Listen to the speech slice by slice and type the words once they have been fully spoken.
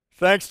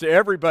Thanks to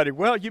everybody.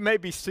 Well, you may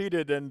be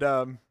seated, and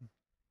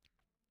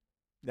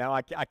now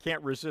I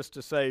can't resist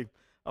to say,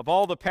 of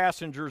all the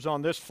passengers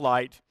on this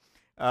flight,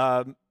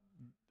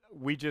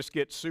 we just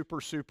get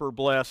super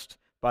blessed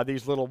by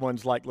these little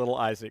ones like little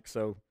Isaac.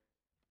 So,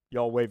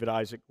 y'all wave at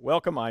Isaac.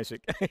 Welcome,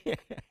 Isaac.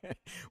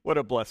 What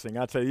a blessing!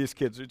 I tell you, these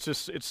kids,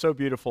 it's so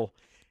beautiful,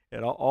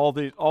 and all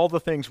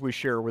the things we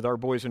share with our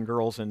boys and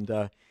girls.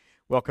 And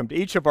welcome to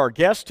each of our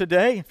guests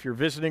today. If you're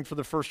visiting for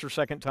the first or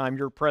second time,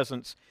 your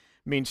presence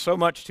means so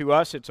much to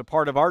us. It's a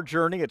part of our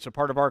journey. It's a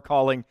part of our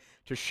calling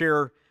to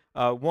share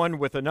one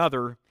with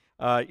another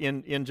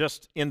in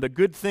the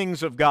good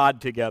things of God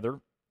together.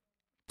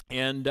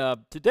 And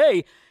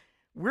today,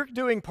 we're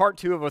doing part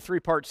 2 of a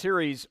 3-part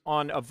series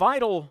on a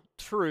vital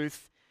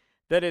truth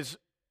that is,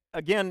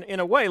 again,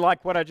 in a way,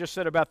 like what I just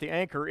said about the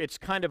anchor. It's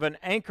kind of an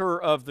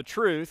anchor of the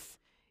truth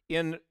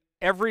in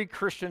every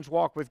Christian's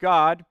walk with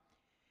God.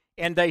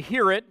 And they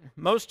hear it,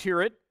 most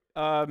hear it,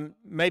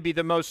 maybe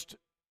the most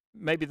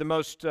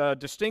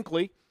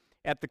distinctly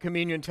at the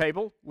communion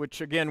table,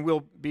 which again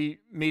we'll be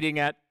meeting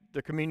at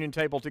the communion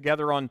table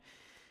together on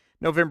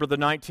November the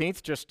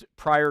 19th, just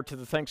prior to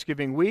the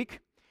Thanksgiving week.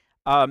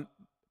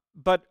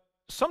 But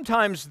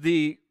sometimes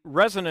the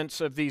resonance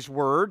of these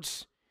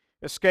words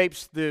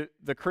escapes the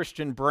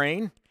Christian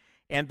brain,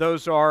 and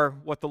those are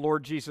what the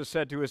Lord Jesus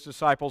said to his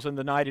disciples in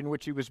the night in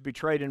which he was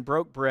betrayed and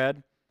broke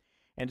bread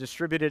and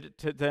distributed it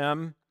to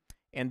them,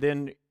 and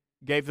then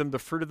gave them the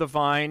fruit of the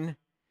vine,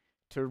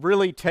 to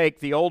really take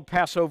the old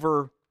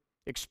Passover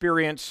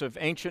experience of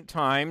ancient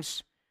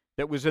times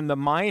that was in the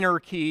minor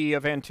key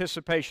of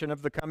anticipation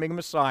of the coming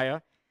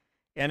Messiah,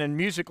 and in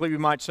musically we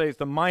might say it's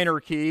the minor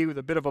key with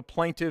a bit of a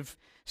plaintive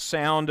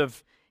sound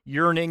of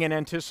yearning and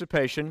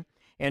anticipation.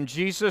 And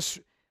Jesus,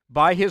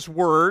 by his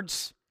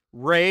words,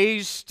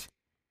 elevated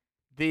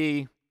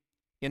the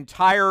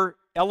entire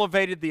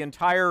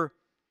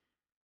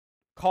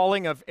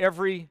calling of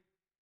every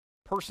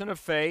person of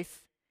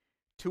faith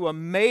to a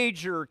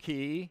major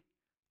key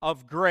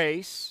of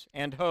grace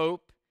and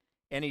hope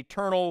and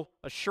eternal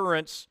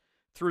assurance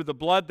through the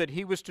blood that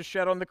he was to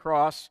shed on the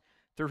cross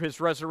through his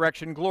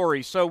resurrection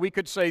glory. So we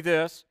could say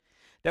this,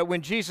 that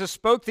when Jesus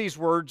spoke these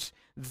words,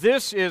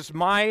 "This is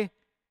my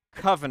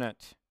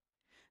covenant.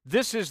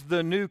 This is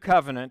the new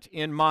covenant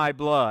in my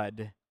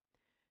blood.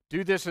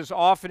 Do this as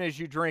often as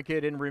you drink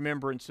it in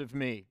remembrance of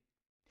me."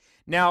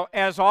 Now,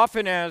 as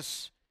often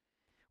as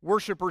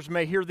worshipers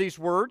may hear these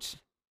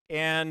words,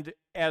 and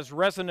as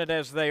resonant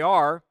as they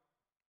are,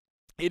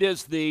 it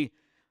is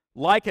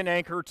like an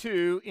anchor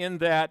too, in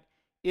that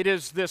it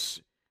is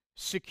this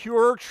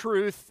secure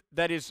truth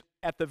that is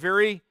at the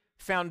very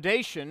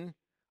foundation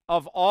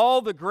of all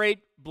the great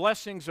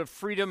blessings of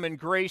freedom and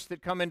grace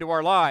that come into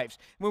our lives.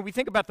 When we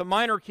think about the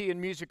minor key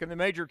in music and the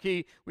major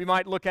key, we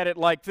might look at it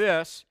like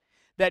this,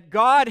 that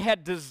God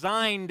had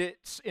designed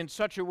it in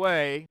such a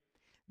way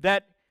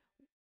that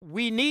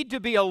we need to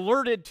be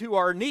alerted to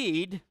our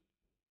need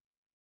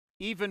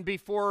even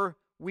before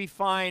we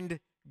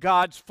find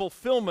God's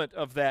fulfillment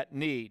of that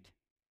need.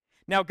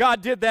 Now,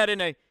 God did that in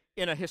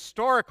a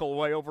historical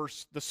way over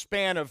the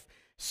span of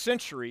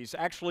centuries,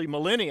 actually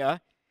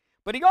millennia,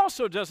 but he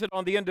also does it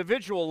on the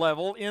individual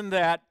level in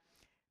that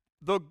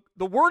the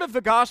word of the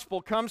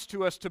gospel comes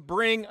to us to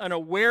bring an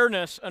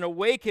awareness, an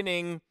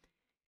awakening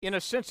in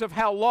a sense of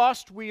how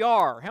lost we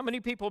are. How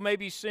many people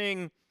maybe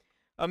sing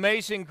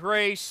Amazing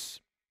Grace,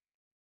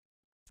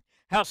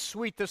 how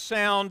sweet the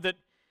sound that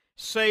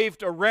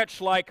saved a wretch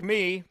like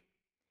me,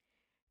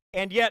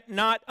 and yet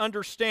not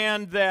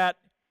understand that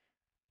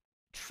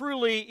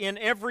truly in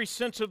every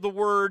sense of the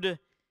word,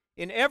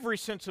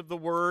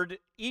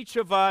 each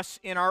of us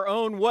in our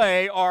own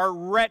way are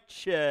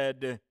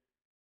wretched.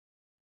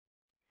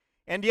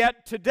 And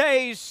yet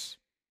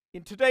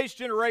in today's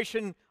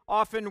generation,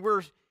 often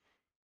we're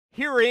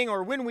hearing,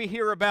 or when we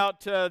hear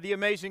about the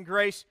amazing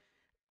grace,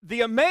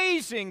 the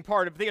amazing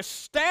part of it, the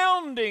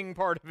astounding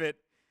part of it,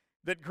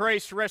 that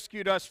grace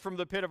rescued us from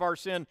the pit of our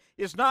sin,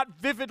 is not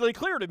vividly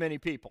clear to many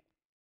people.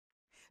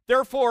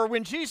 Therefore,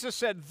 when Jesus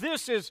said,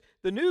 "This is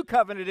the new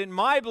covenant in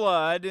my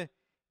blood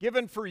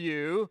given for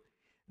you,"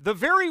 the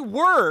very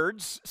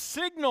words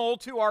signal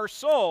to our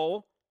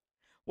soul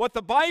what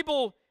the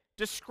Bible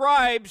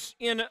describes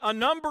in a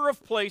number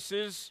of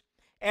places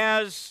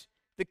as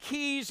the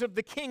keys of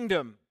the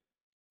kingdom.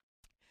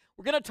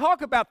 We're going to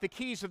talk about the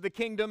keys of the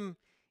kingdom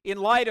in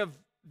light of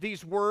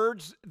these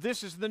words,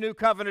 "This is the new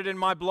covenant in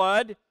my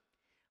blood,"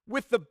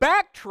 with the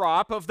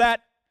backdrop of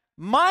that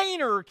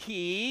minor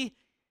key.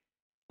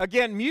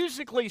 Again,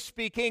 musically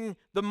speaking,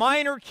 the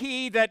minor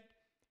key that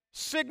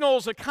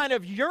signals a kind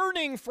of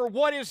yearning for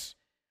what is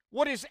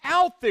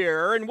out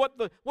there and what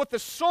the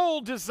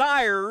soul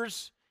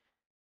desires,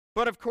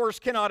 but of course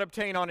cannot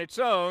obtain on its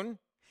own.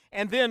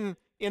 And then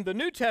in the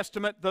New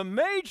Testament, the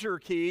major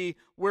key,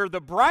 where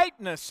the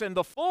brightness and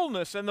the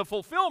fullness and the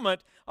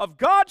fulfillment of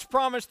God's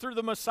promise through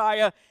the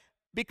Messiah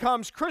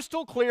becomes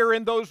crystal clear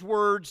in those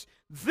words,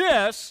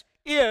 "This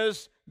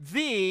is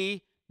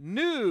the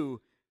new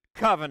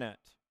covenant."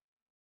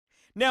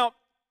 Now,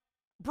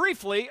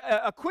 briefly,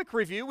 a quick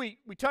review. We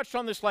touched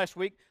on this last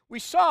week. We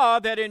saw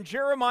that in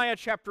Jeremiah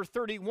chapter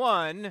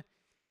 31,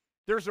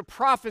 there's a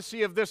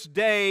prophecy of this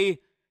day,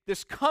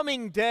 this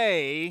coming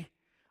day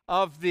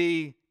of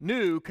the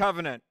new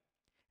covenant.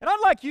 And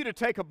I'd like you to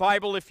take a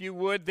Bible, if you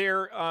would.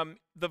 There,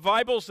 the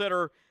Bibles that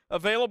are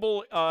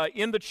available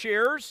in the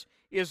chairs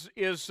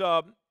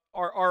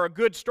are a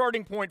good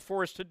starting point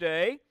for us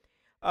today,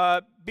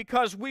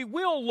 because we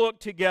will look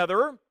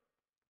together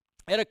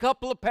at a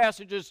couple of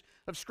passages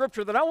of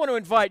Scripture that I want to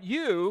invite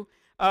you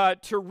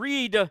to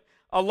read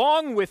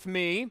along with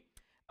me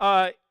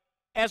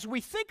as we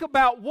think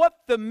about what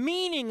the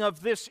meaning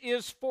of this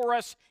is for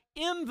us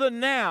in the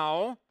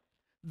now,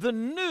 the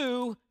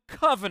new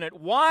covenant.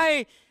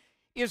 Why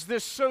is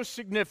this so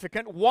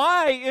significant?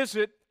 Why is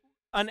it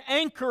an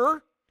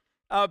anchor,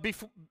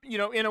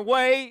 in a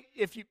way,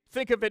 if you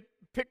think of it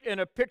in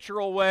a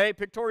pictorial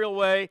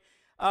way,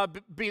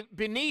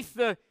 beneath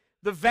the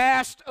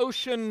vast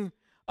ocean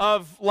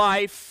of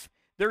life,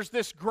 there's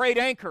this great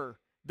anchor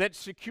that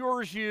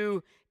secures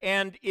you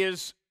and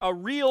is a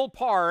real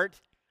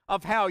part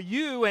of how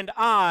you and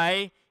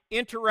I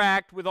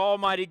interact with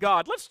Almighty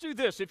God. Let's do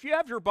this. If you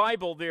have your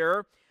Bible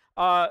there,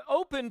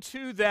 open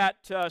to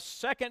that 2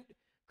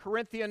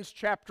 Corinthians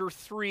chapter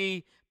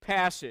 3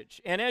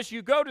 passage. And as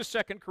you go to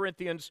 2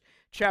 Corinthians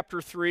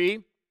chapter 3,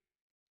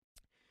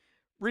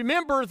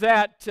 remember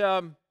that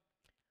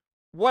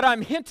what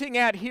I'm hinting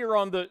at here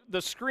on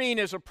the screen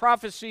is a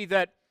prophecy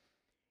that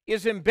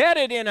is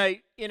embedded in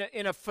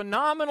a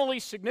phenomenally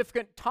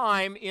significant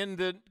time in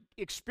the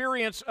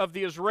experience of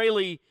the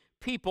Israeli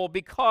people,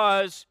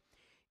 because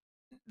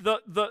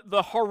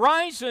the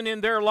horizon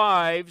in their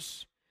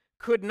lives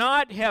could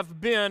not have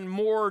been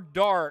more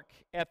dark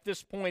at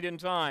this point in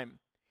time.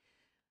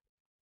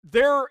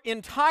 Their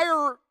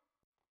entire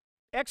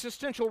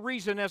existential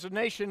reason as a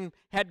nation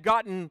had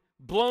gotten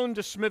blown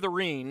to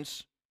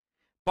smithereens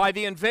by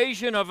the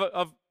invasion of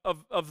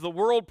the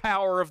world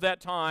power of that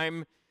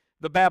time,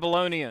 the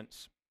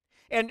Babylonians.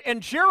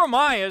 And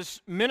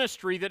Jeremiah's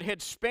ministry that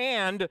had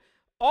spanned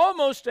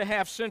almost a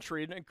half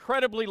century, an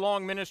incredibly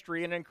long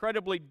ministry, an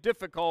incredibly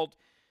difficult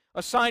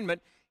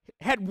assignment,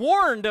 had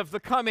warned of the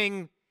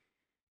coming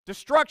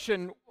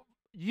destruction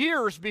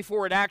years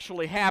before it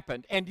actually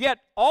happened. And yet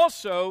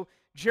also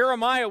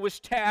Jeremiah was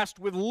tasked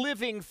with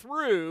living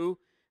through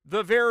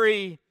the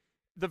very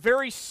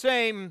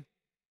same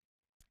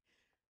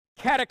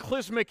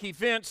cataclysmic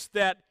events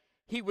that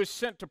he was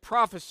sent to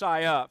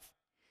prophesy of.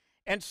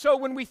 And so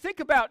when we think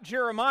about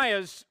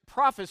Jeremiah's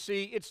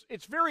prophecy,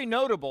 it's very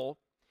notable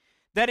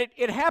that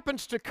it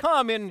happens to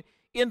come in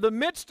the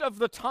midst of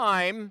the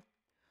time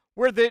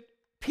where the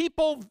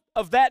people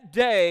of that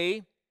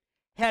day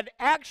had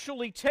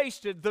actually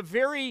tasted the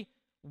very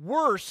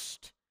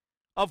worst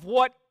of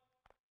what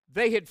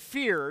they had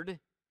feared.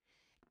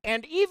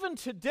 And even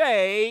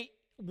today,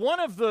 one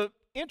of the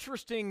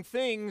interesting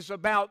things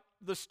about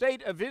the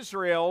state of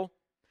Israel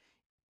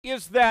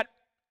is that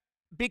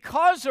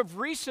because of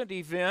recent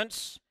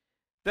events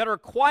that are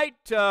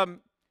quite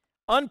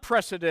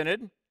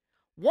unprecedented,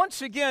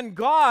 once again,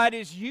 God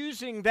is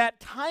using that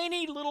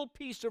tiny little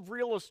piece of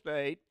real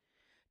estate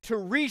to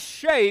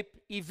reshape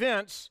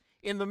events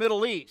in the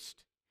Middle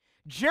East.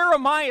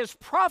 Jeremiah's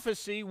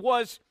prophecy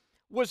was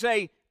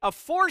a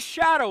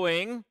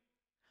foreshadowing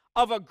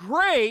of a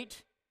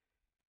great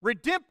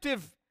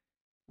redemptive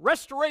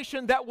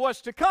restoration that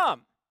was to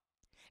come.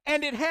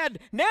 And it had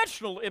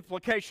national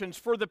implications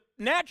for the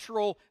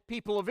natural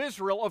people of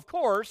Israel, of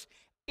course,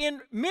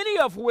 in many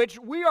of which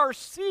we are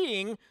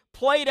seeing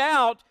played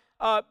out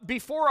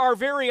before our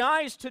very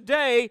eyes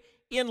today,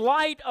 in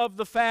light of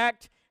the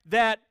fact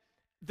that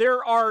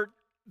there are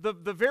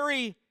the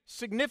very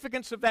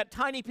significance of that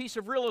tiny piece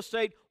of real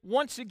estate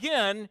once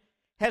again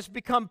has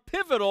become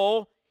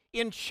pivotal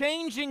in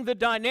changing the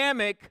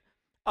dynamic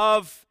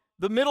of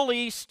the Middle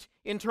East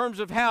in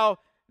terms of how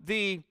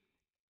the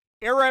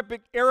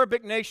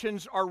Arabic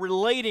nations are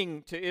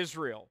relating to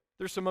Israel.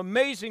 There's some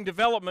amazing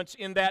developments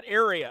in that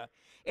area.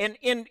 And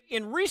in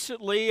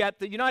recently at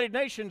the United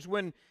Nations,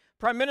 when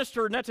Prime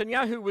Minister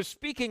Netanyahu was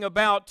speaking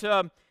about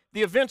the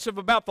events of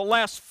about the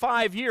last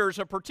 5 years,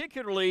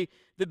 particularly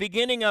the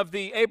beginning of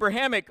the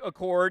Abrahamic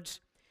Accords,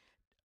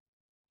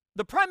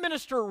 the Prime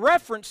Minister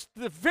referenced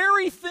the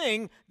very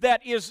thing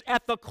that is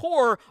at the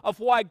core of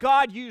why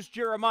God used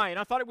Jeremiah. And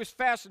I thought it was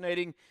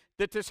fascinating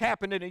that this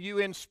happened in a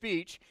UN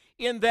speech,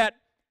 in that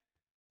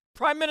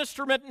Prime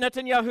Minister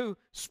Netanyahu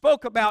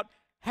spoke about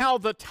how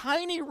the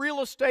tiny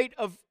real estate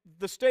of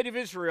the state of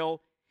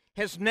Israel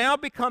has now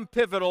become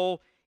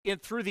pivotal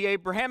through the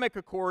Abrahamic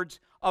Accords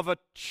of a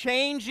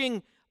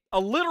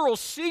literal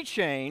sea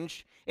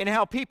change in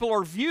how people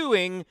are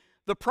viewing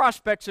the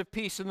prospects of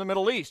peace in the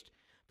Middle East.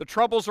 The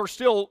troubles are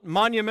still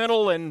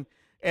monumental and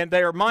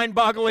they are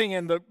mind-boggling,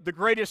 and the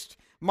greatest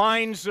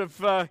minds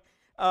of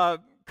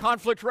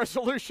conflict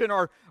resolution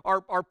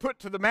are put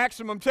to the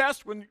maximum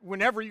test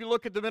whenever you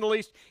look at the Middle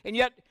East. And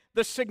yet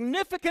the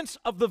significance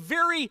of the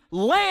very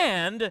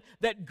land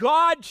that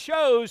God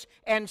chose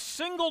and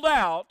singled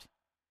out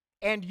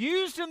and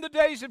used in the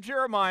days of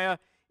Jeremiah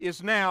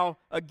is now,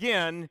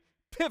 again,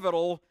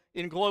 pivotal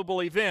in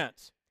global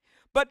events.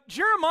 But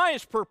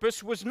Jeremiah's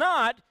purpose was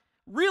not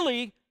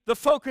really the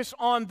focus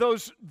on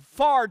those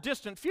far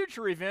distant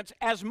future events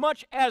as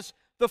much as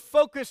the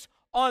focus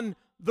on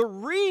the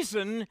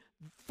reason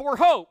for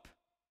hope.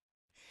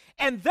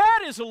 And that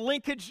is a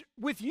linkage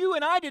with you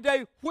and I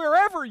today,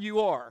 wherever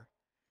you are.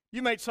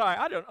 You may say,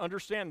 I don't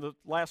understand the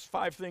last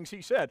 5 things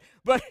he said,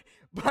 but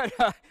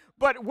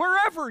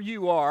wherever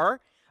you are,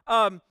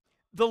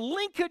 the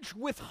linkage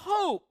with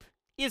hope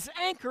is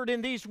anchored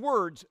in these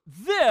words.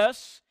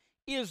 This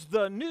is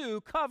the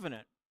new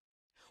covenant.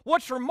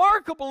 What's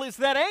remarkable is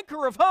that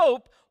anchor of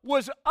hope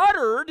was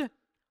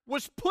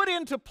put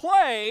into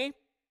play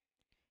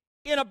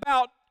in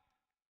about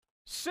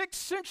 6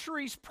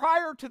 centuries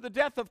prior to the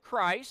death of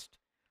Christ,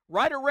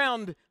 right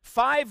around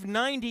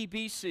 590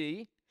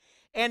 BC.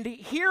 And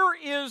here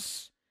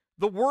is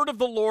the word of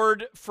the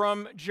Lord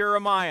from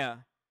Jeremiah.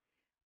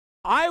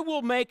 I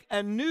will make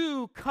a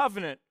new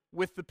covenant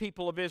with the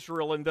people of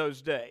Israel in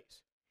those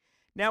days.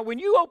 Now, when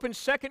you open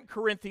 2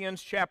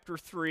 Corinthians chapter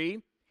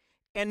 3,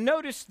 and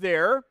notice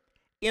there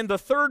in the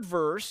 3rd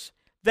verse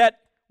that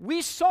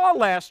we saw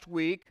last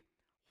week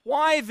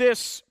why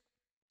this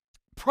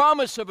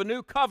promise of a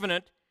new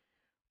covenant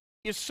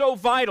is so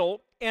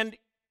vital. And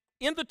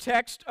in the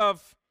text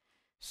of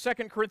 2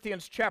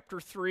 Corinthians chapter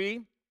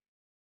 3,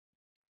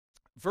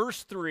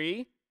 verse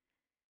 3,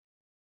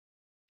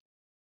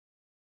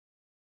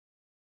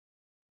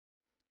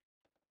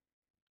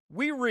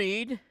 we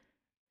read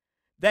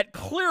that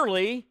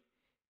clearly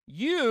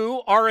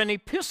you are an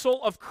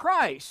epistle of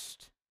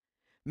Christ,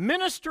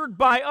 ministered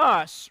by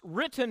us,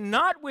 written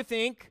not with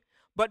ink,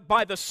 but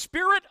by the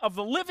Spirit of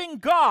the living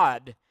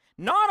God,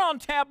 not on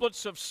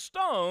tablets of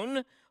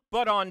stone,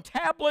 but on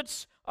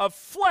tablets of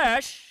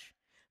flesh,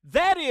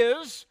 that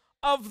is,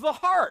 of the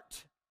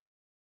heart.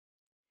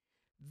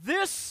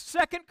 This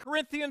 2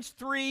 Corinthians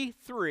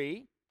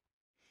 3:3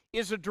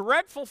 is a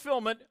direct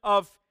fulfillment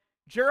of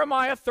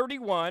Jeremiah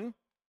 31,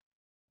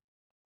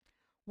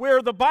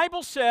 where the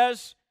Bible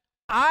says,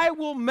 I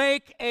will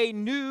make a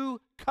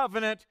new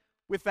covenant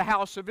with the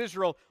house of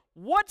Israel.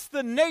 What's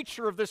the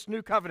nature of this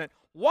new covenant?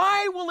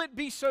 Why will it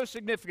be so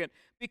significant?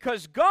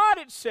 Because God,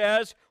 it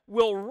says,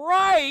 will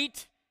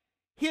write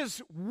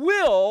His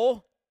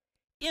will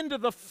into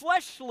the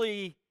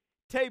fleshly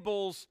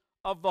tables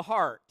of the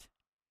heart.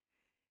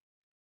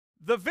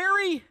 The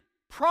very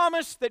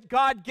promise that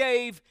God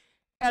gave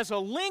as a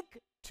link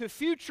to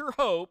future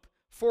hope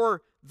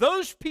for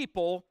those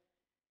people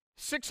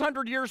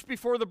 600 years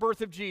before the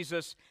birth of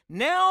Jesus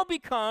now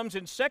becomes,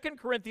 in 2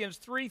 Corinthians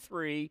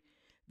 3:3,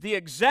 the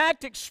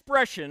exact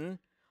expression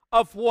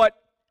of what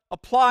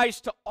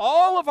applies to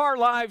all of our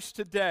lives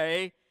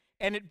today,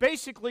 and it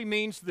basically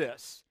means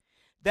this,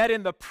 that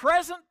in the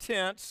present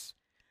tense,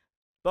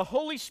 the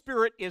Holy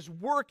Spirit is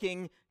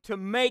working to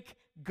make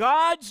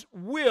God's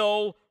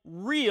will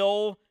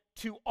real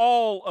to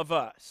all of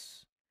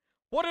us.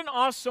 What an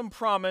awesome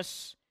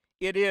promise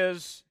it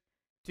is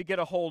to get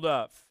a hold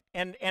of.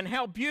 And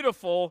how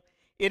beautiful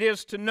it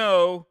is to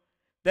know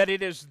that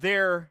it is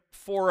there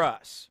for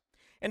us.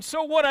 And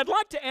so what I'd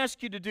like to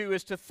ask you to do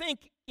is to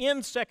think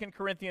in 2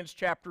 Corinthians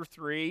chapter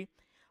 3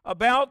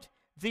 about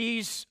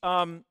these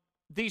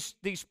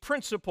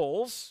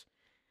principles.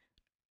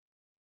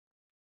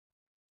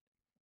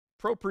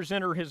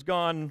 ProPresenter has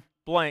gone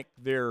blank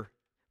there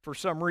for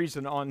some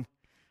reason on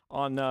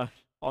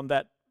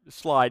that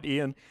slide,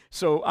 Ian.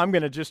 So I'm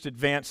going to just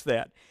advance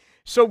that.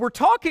 So we're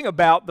talking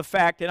about the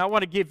fact, and I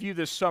want to give you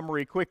this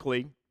summary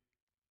quickly,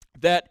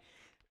 that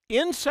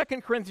in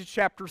 2 Corinthians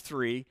chapter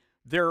 3,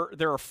 there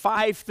are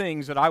 5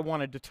 things that I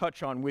wanted to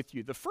touch on with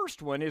you. The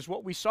first one is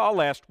what we saw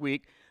last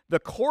week, the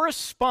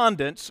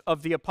correspondence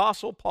of the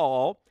Apostle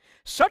Paul.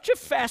 Such a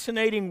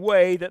fascinating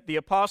way that the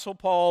Apostle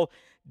Paul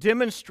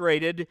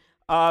demonstrated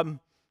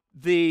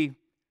the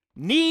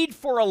need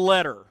for a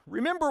letter.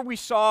 Remember, we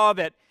saw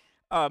that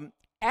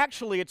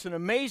actually it's an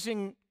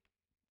amazing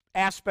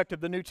aspect of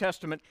the New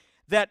Testament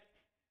that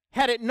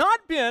had it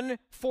not been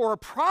for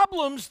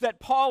problems that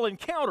Paul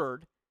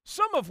encountered,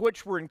 some of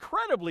which were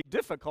incredibly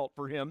difficult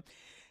for him,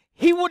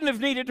 he wouldn't have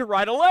needed to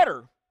write a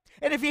letter.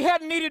 And if he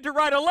hadn't needed to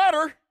write a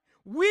letter,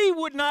 we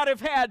would not have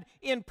had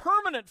in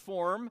permanent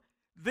form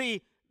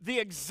the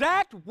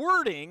exact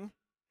wording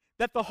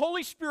that the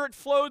Holy Spirit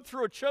flowed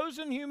through a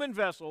chosen human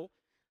vessel.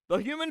 The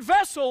human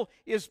vessel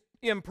is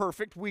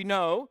imperfect, we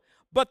know,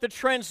 but the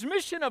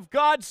transmission of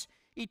God's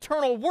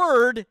eternal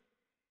word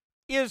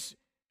is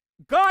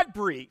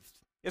God-breathed,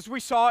 as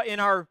we saw in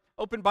our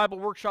Open Bible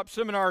Workshop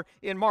seminar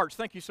in March.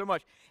 Thank you so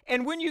much.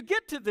 And when you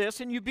get to this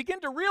and you begin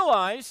to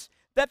realize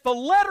that the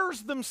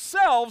letters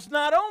themselves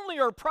not only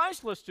are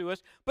priceless to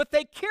us, but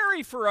they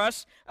carry for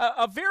us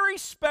a very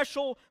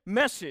special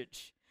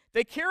message.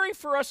 They carry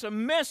for us a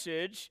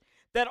message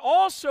that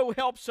also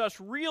helps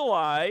us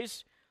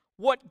realize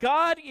what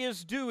God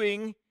is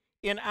doing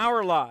in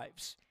our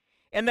lives.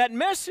 And that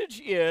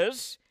message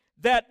is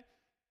that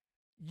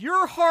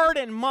your heart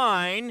and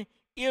mine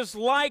is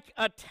like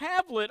a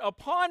tablet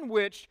upon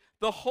which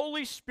the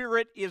Holy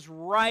Spirit is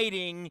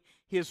writing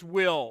His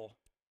will.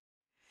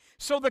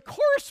 So the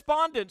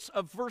correspondence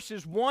of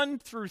verses 1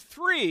 through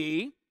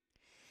 3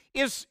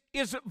 is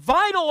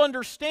vital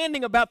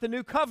understanding about the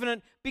new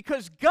covenant,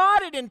 because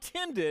God had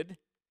intended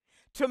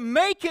to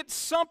make it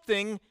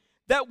something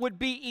that would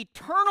be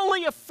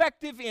eternally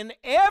effective in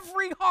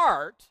every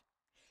heart,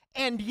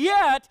 and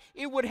yet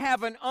it would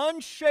have an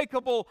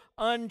unshakable,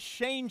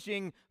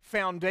 unchanging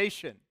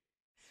foundation.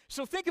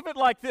 So think of it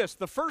like this.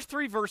 The first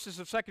 3 verses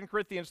of 2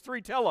 Corinthians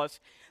 3 tell us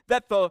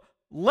that the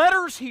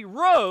letters he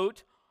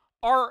wrote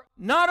are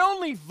not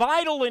only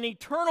vital and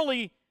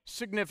eternally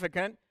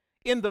significant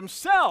in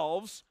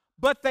themselves,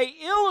 but they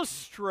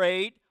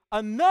illustrate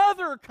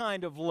another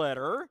kind of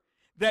letter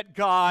that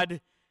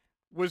God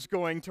was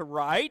going to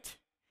write,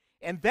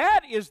 and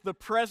that is the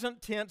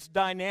present tense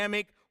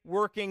dynamic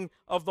working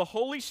of the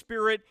Holy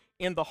Spirit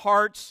in the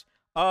hearts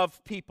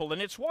of people.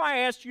 And it's why I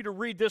asked you to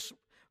read this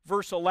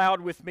verse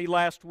aloud with me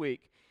last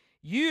week.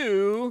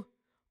 You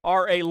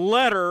are a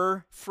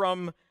letter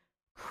from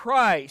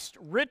Christ,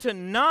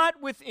 written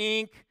not with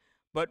ink,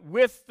 but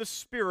with the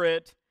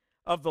Spirit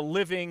of the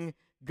living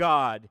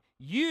God.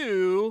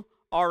 You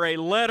are a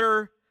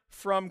letter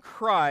from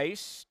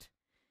Christ.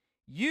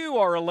 You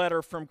are a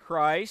letter from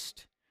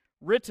Christ,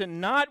 written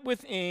not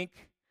with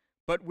ink,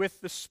 but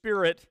with the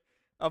Spirit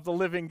of the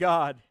living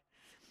God.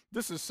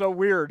 This is so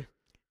weird.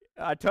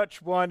 I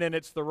touch one and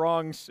it's the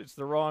wrong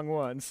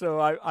one. So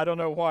I don't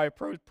know why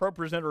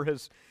ProPresenter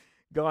has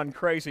gone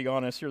crazy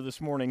on us here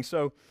this morning.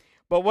 So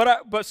what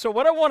I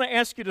want to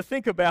ask you to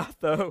think about,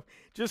 though,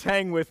 just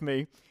hang with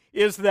me,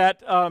 is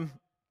that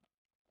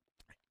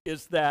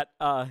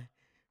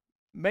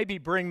maybe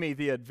bring me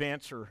the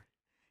advancer.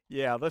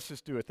 Yeah, let's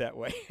just do it that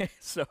way.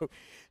 So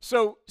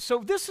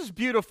this is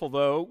beautiful,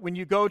 though, when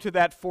you go to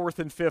that 4th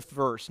and 5th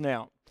verse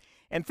now.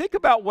 And think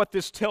about what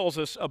this tells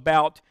us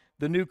about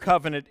the new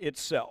covenant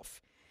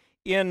itself.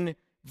 In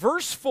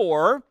verse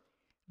 4,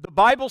 the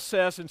Bible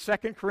says in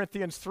 2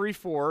 Corinthians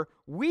 3:4,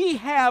 we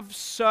have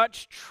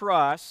such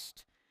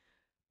trust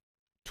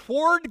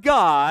toward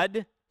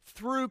God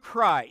through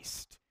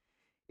Christ.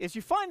 As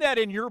you find that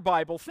in your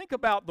Bible, think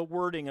about the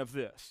wording of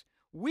this.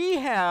 We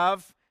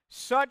have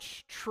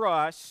such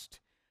trust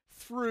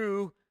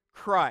through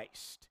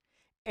Christ.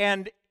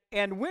 And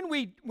when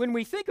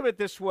we think of it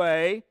this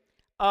way,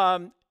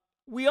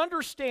 we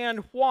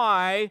understand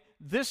why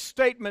this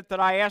statement that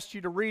I asked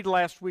you to read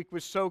last week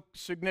was so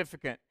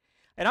significant.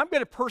 And I'm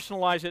going to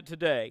personalize it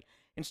today.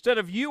 Instead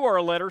of you are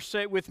a letter,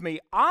 say it with me.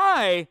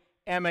 I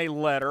am a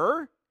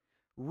letter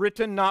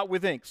written not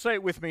with ink. Say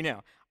it with me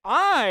now.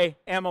 I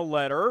am a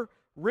letter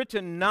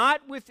written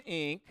not with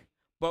ink,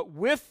 but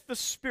with the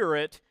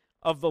Spirit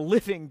of the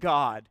living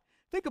God.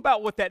 Think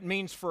about what that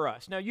means for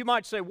us. Now, you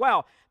might say,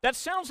 wow, that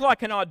sounds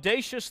like an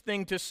audacious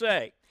thing to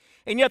say.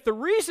 And yet the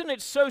reason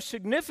it's so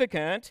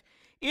significant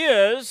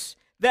is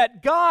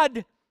that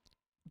God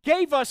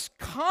gave us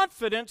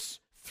confidence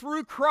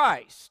through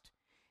Christ.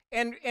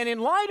 And in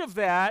light of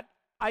that,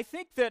 I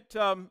think that,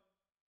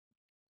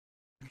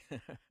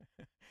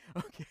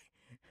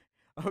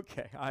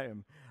 okay,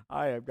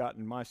 I have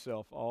gotten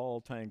myself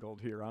all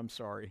tangled here. I'm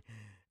sorry.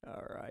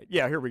 All right.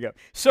 Yeah, here we go.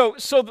 So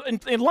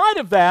in light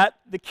of that,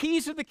 the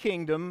keys of the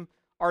kingdom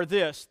are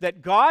this,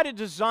 that God had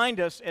designed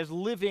us as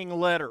living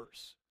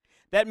letters.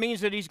 That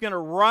means that He's going to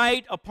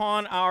write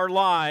upon our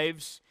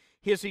lives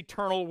His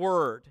eternal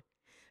word.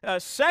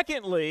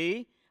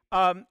 Secondly,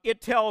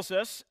 it tells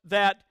us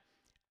that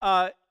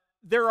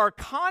there are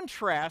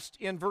contrasts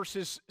in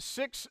verses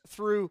 6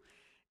 through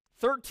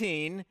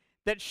 13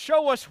 that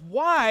show us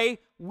why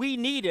we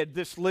needed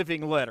this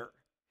living letter.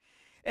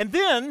 And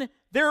then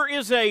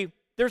there's a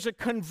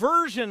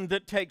conversion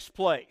that takes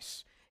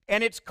place,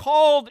 and it's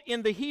called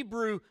in the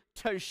Hebrew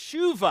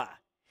teshuvah.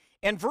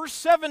 And verse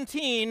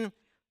 16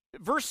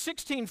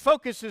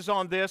 focuses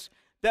on this,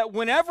 that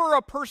whenever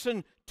a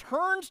person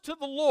turns to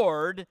the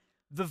Lord,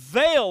 the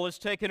veil is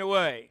taken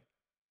away.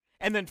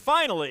 And then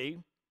finally,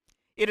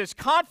 it is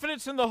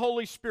confidence in the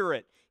Holy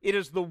Spirit. It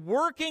is the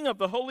working of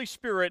the Holy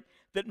Spirit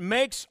that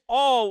makes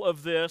all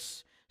of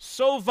this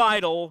so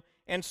vital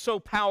and so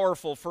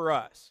powerful for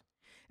us.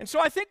 And so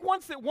I think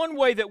one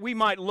way that we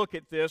might look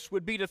at this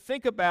would be to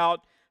think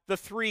about the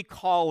 3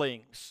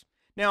 callings.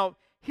 Now,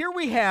 here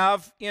we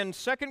have in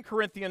 2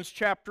 Corinthians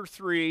chapter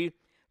 3,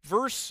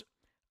 verse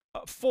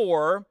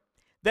 4,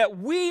 that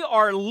we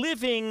are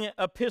living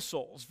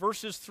epistles.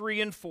 Verses 3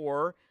 and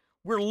 4,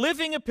 we're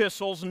living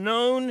epistles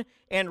known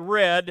and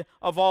read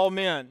of all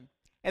men.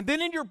 And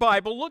then in your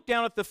Bible, look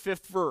down at the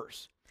 5th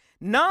verse.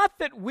 Not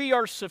that we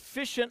are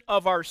sufficient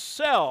of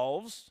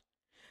ourselves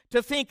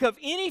to think of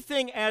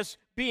anything as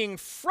being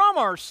from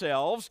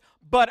ourselves,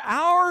 but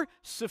our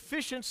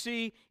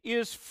sufficiency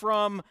is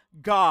from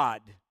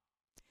God.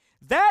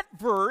 That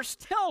verse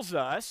tells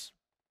us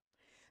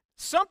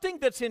something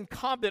that's in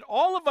common, that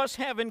all of us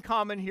have in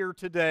common here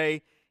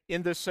today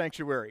in this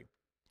sanctuary.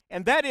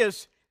 And that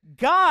is,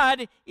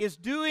 God is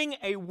doing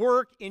a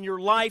work in your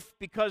life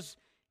because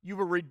you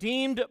were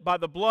redeemed by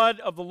the blood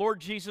of the Lord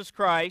Jesus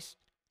Christ.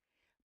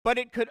 but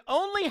it could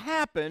only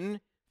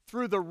happen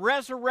through the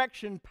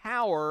resurrection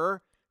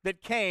power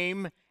that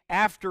came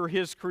after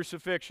his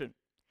crucifixion.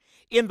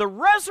 In the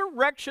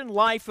resurrection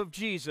life of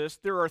Jesus,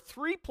 there are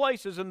 3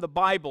 places in the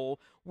Bible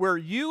where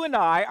you and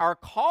I, our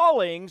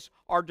callings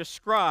are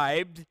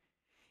described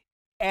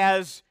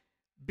as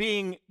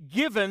being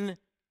given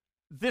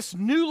this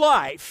new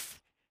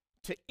life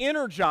to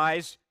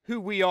energize who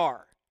we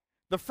are.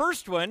 The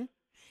first one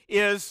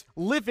is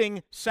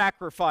living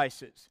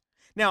sacrifices.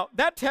 Now,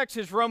 that text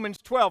is Romans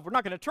 12. We're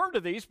not going to turn to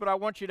these, but I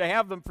want you to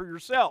have them for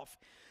yourself,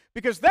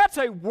 because that's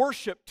a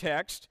worship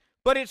text,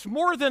 but it's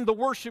more than the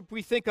worship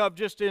we think of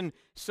just in,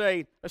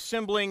 say,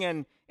 assembling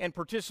and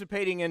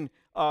participating in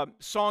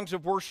songs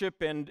of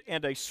worship and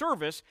a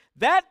service.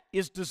 That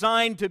is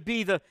designed to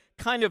be the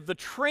kind of the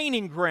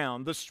training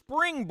ground, the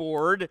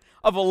springboard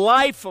of a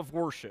life of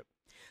worship.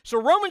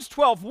 So Romans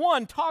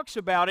 12:1 talks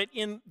about it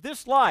in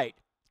this light,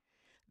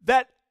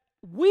 that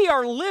we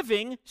are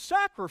living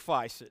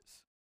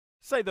sacrifices.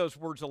 Say those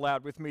words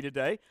aloud with me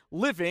today.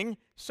 Living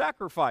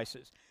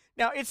sacrifices.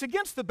 Now, it's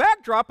against the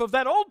backdrop of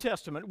that Old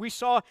Testament we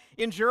saw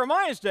in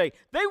Jeremiah's day.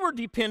 They were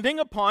depending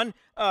upon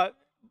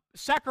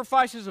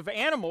sacrifices of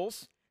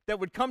animals that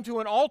would come to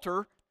an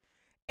altar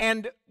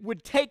and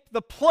would take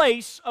the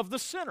place of the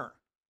sinner.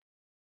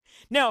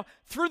 Now,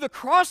 through the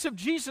cross of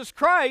Jesus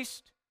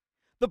Christ,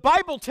 the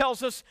Bible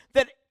tells us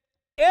that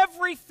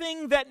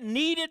everything that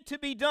needed to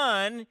be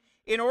done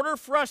in order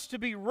for us to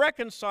be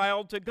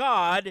reconciled to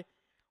God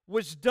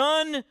was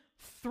done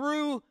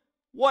through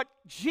what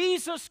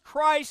Jesus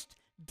Christ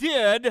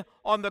did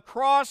on the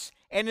cross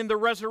and in the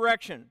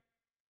resurrection.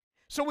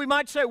 So we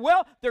might say,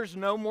 well, there's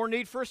no more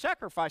need for a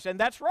sacrifice, and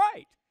that's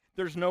right.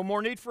 There's no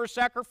more need for a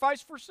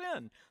sacrifice for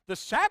sin. The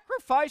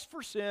sacrifice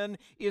for sin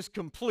is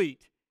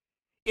complete.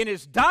 In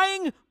his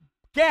dying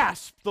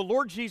gasp, the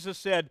Lord Jesus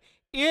said,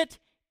 "It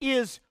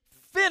is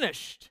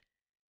finished."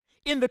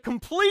 In the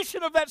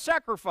completion of that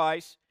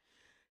sacrifice,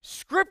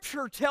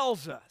 Scripture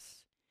tells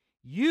us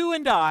you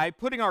and I,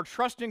 putting our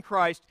trust in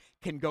Christ,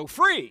 can go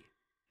free.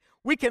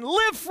 We can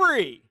live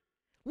free.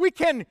 We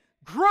can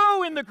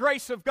grow in the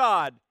grace of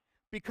God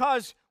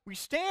because we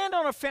stand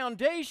on a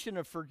foundation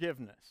of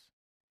forgiveness.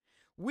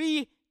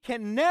 We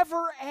can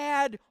never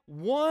add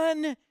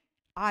one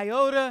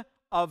iota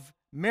of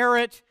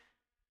merit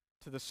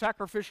to the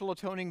sacrificial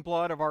atoning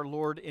blood of our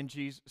Lord and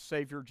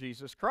Savior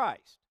Jesus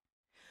Christ.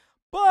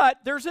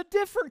 But there's a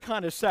different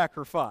kind of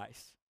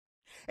sacrifice,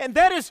 and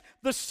that is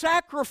the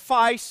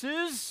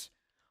sacrifices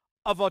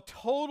of a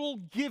total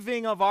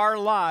giving of our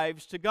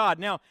lives to God.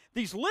 Now,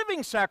 these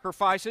living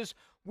sacrifices,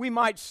 we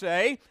might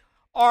say,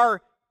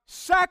 are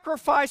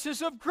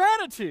sacrifices of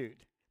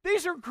gratitude.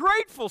 These are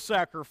grateful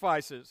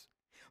sacrifices.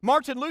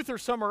 Martin Luther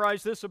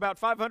summarized this about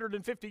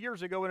 550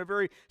 years ago in a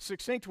very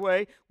succinct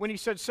way when he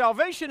said,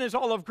 "Salvation is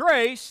all of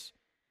grace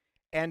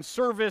and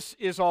service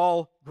is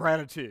all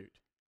gratitude."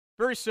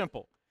 Very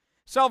simple.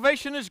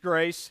 Salvation is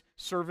grace,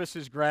 service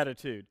is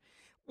gratitude.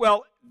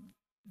 Well,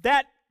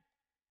 that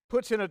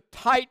puts in a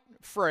tight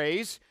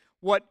phrase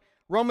what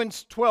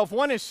Romans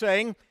 12:1 is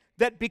saying,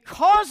 that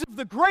because of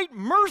the great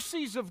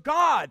mercies of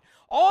God,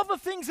 all the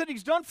things that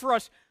He's done for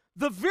us,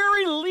 the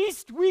very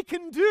least we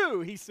can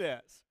do, he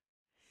says,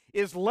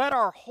 is let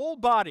our whole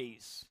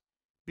bodies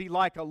be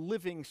like a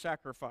living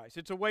sacrifice.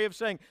 It's a way of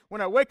saying,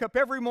 when I wake up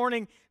every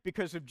morning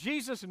because of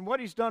Jesus and what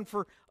He's done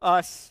for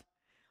us,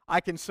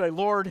 I can say,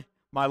 Lord,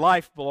 my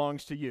life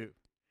belongs to you.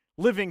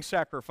 Living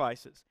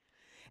sacrifices.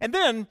 And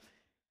then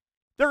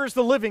there is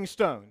the living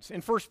stones.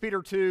 In 1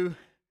 Peter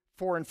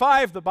 2:4 and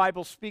 5, the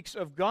Bible speaks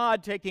of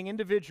God taking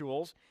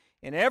individuals,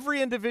 and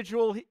every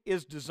individual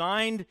is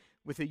designed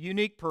with a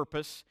unique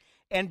purpose,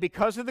 and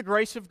because of the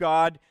grace of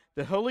God,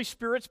 the Holy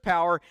Spirit's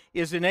power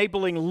is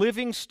enabling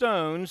living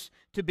stones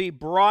to be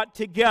brought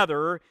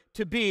together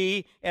to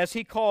be, as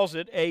he calls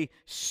it, a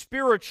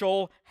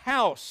spiritual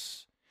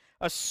house.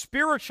 A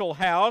spiritual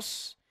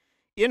house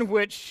in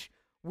which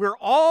we're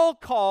all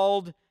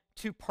called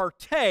to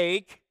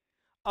partake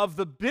of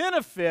the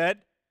benefit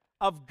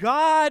of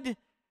God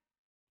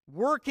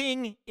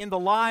working in the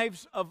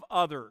lives of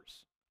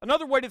others.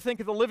 Another way to think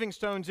of the living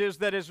stones is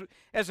that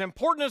as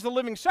important as the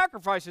living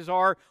sacrifices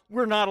are,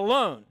 we're not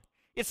alone.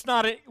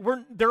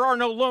 There are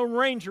no lone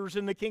rangers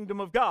in the kingdom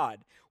of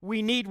God.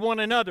 We need one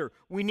another.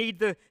 We need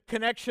the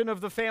connection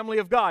of the family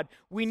of God.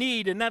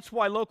 And that's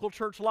why local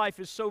church life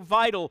is so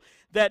vital,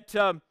 that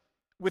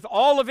with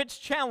all of its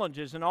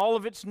challenges and all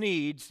of its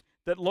needs,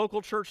 that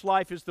local church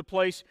life is the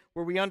place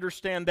where we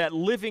understand that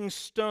living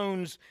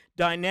stones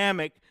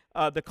dynamic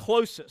the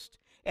closest.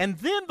 And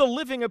then the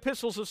living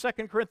epistles of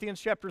 2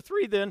 Corinthians chapter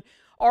 3 then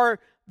are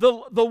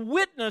the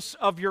witness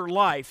of your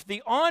life,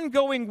 the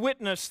ongoing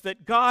witness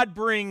that God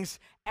brings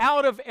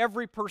out of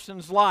every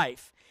person's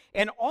life.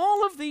 And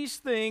all of these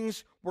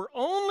things were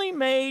only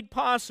made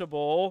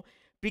possible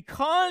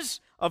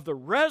because of the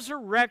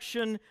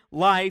resurrection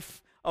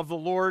life of the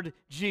Lord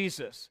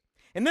Jesus.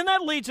 And then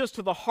that leads us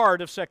to the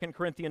heart of 2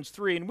 Corinthians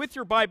 3. And with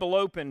your Bible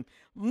open,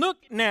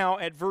 look now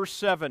at verse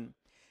 7.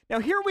 Now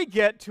here we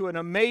get to an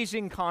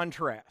amazing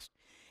contrast.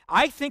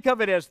 I think of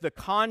it as the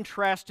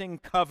contrasting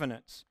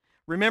covenants.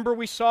 Remember,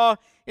 we saw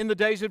in the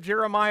days of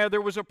Jeremiah,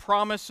 there was a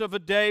promise of a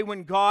day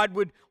when God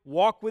would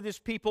walk with his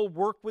people,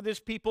 work with his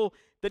people,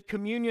 that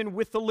communion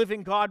with the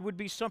living God would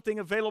be something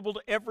available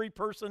to every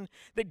person,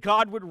 that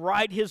God would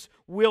write his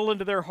will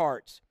into their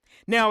hearts.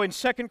 Now, in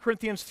 2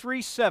 Corinthians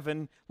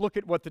 3:7, look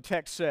at what the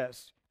text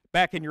says,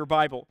 back in your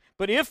Bible.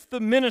 But if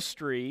the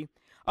ministry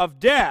of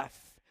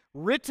death,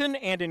 written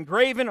and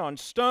engraven on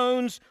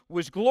stones,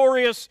 was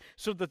glorious,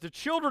 so that the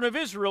children of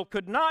Israel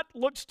could not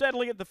look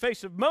steadily at the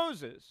face of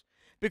Moses,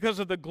 because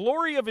of the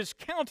glory of his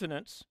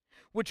countenance,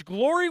 which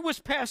glory was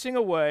passing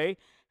away,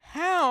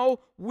 how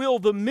will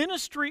the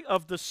ministry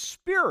of the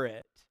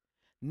Spirit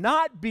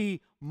not be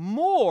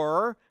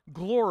more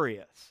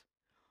glorious?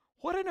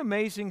 What an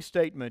amazing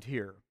statement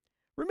here.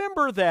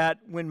 Remember that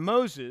when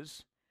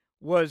Moses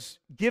was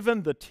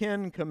given the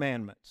 10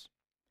 Commandments,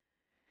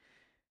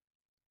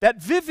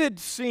 that vivid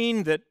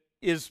scene that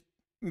is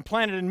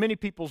implanted in many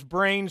people's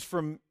brains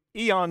from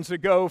eons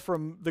ago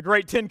from the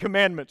great 10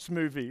 Commandments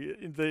movie,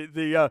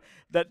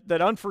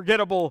 that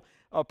unforgettable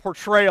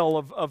portrayal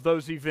of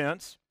those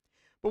events.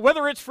 But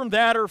whether it's from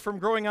that or from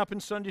growing up in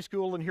Sunday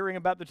school and hearing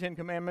about the 10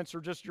 Commandments or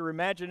just your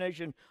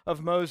imagination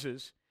of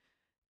Moses,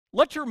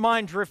 let your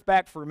mind drift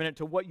back for a minute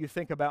to what you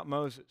think about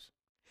Moses.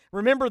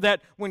 Remember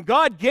that when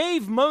God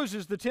gave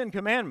Moses the 10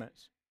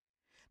 Commandments,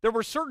 there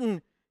was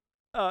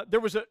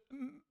a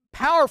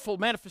powerful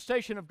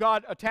manifestation of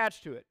God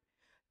attached to it.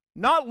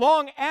 Not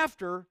long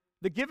after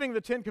the giving the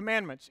 10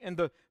 Commandments and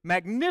the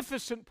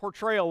magnificent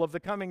portrayal of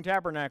the coming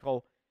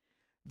tabernacle,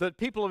 the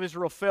people of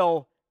Israel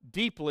fell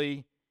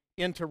deeply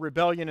into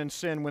rebellion and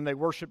sin when they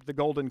worshiped the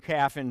golden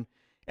calf in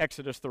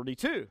Exodus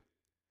 32.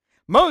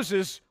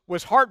 Moses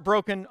was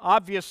heartbroken,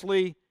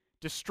 obviously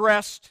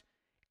distressed,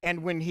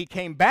 and when he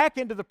came back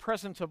into the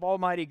presence of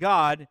Almighty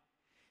God,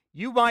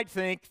 you might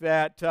think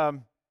that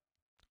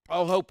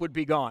all hope would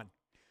be gone.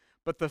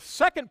 But the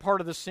second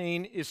part of the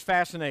scene is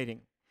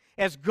fascinating.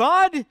 As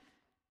God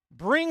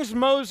brings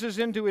Moses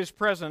into his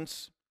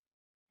presence,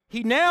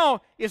 he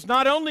now is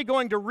not only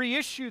going to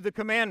reissue the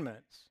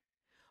commandments,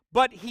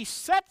 but he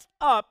sets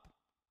up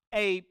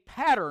a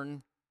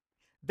pattern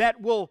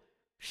that will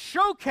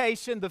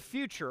showcase in the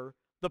future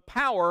the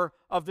power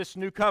of this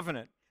new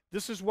covenant.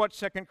 This is what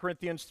 2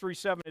 Corinthians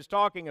 3:7 is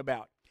talking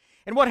about.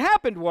 And what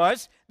happened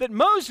was that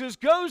Moses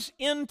goes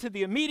into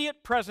the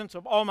immediate presence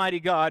of Almighty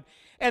God,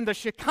 and the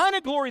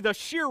Shekinah glory, the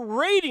sheer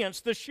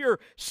radiance, the sheer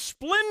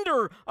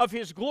splendor of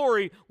his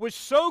glory was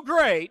so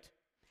great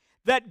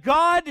that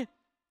God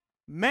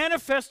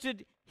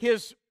manifested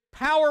his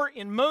power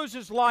in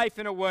Moses' life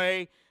in a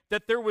way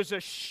that there was a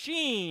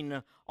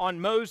sheen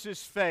on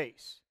Moses'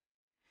 face.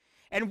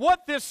 And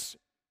what this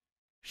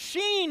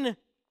sheen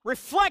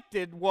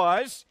reflected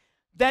was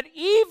that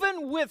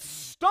even with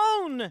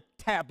stone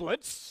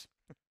tablets,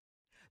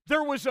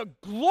 there was a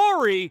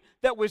glory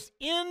that was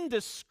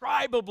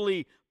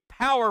indescribably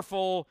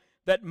powerful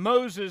that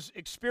Moses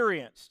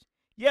experienced.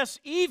 Yes,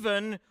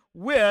 even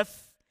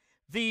with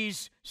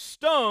these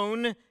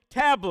stone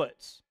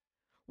tablets.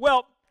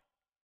 Well,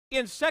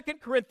 in 2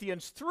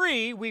 Corinthians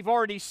 3, we've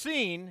already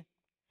seen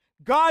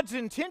God's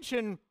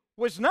intention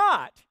was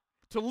not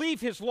to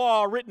leave his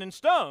law written in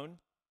stone.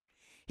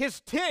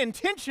 His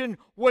intention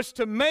was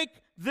to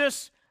make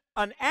this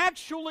an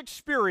actual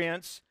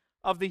experience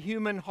of the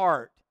human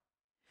heart.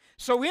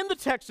 So in the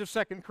text of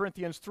 2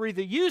 Corinthians 3,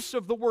 the use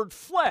of the word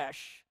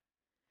flesh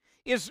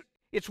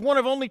it's one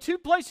of only two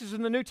places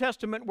in the New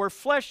Testament where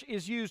flesh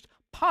is used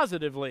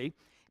positively,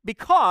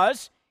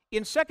 because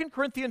in 2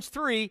 Corinthians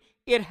 3,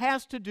 it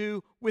has to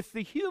do with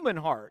the human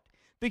heart,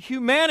 the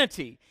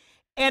humanity.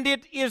 And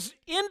it is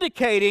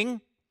indicating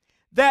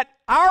that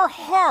our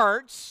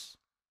hearts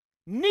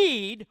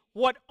need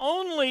what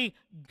only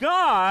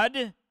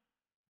God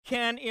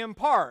can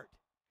impart.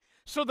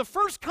 So the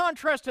first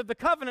contrast of the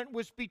covenant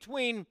was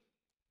between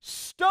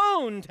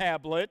stone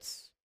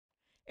tablets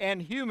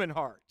and human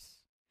hearts.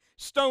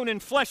 Stone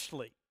and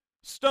fleshly.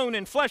 Stone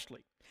and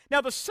fleshly.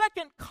 Now the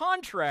second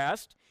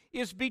contrast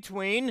is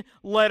between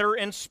letter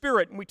and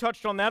spirit. And we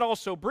touched on that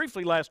also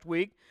briefly last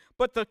week.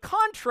 But the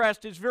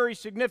contrast is very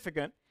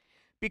significant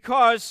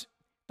because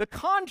the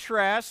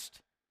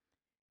contrast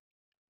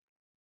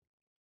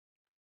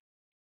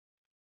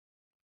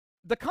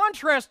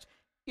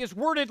is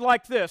worded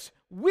like this: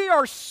 we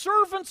are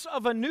servants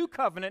of a new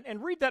covenant,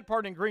 and read that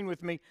part in green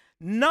with me,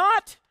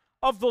 not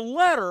of the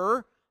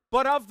letter,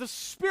 but of the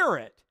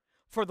Spirit.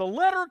 For the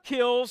letter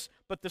kills,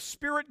 but the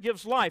Spirit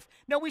gives life.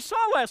 Now, we saw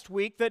last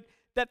week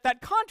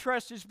that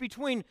contrast is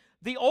between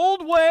the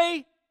old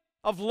way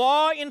of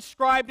law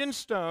inscribed in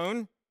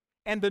stone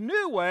and the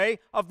new way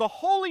of the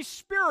Holy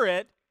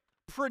Spirit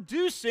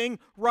producing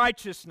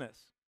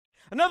righteousness.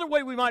 Another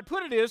way we might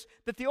put it is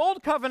that the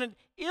Old Covenant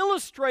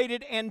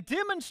illustrated and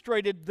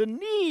demonstrated the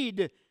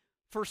need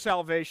for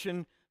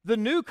salvation. The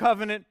New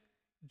Covenant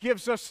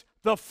gives us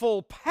the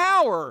full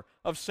power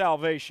of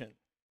salvation.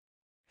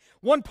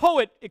 One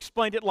poet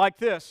explained it like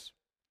this: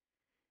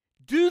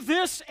 do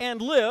this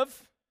and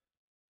live,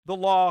 the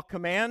law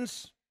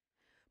commands,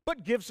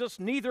 but gives us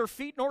neither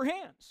feet nor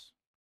hands.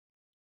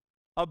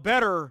 A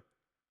better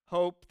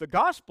hope the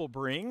gospel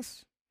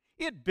brings,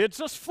 it bids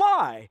us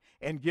fly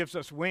and gives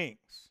us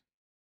wings.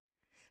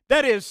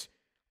 That is,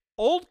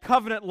 Old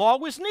Covenant law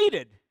was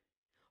needed,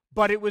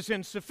 but it was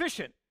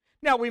insufficient.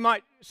 Now we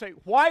might say,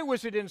 why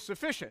was it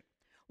insufficient?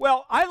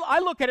 Well, I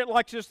look at it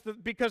like this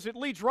because it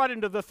leads right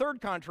into the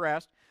third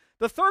contrast.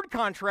 The third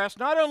contrast,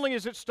 not only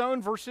is it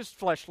stone versus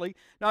fleshly,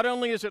 not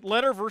only is it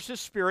letter versus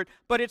spirit,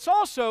 but it's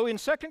also in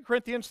 2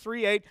 Corinthians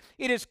 3:8,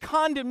 it is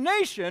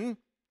condemnation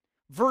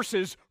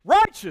versus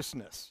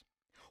righteousness.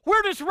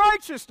 Where does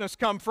righteousness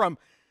come from?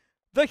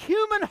 The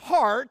human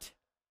heart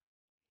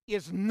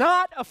is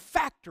not a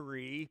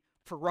factory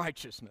for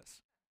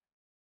righteousness.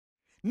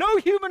 No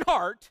human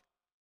heart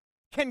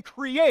can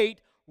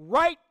create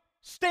right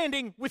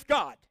standing with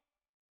God.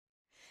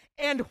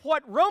 And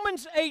what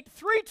Romans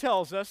 8:3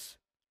 tells us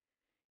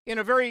in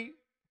a very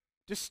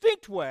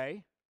distinct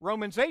way,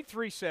 Romans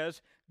 8:3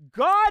 says,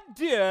 God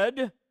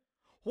did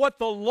what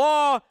the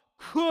law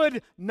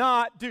could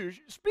not do.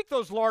 Speak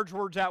those large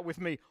words out with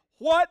me.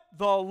 What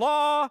the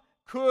law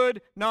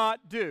could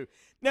not do.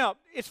 Now,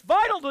 it's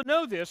vital to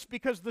know this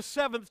because the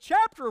 7th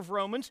chapter of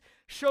Romans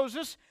shows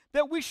us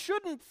that we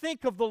shouldn't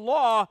think of the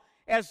law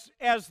as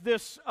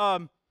this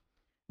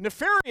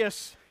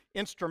nefarious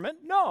instrument.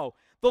 No,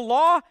 the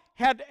law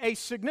had a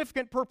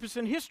significant purpose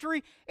in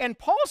history, and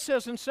Paul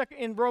says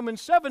in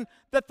Romans 7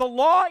 that the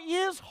law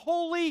is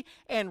holy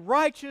and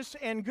righteous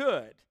and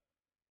good.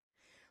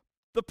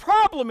 The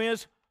problem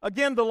is,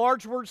 again, the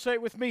large words say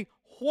it with me,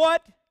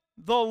 what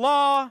the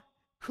law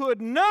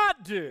could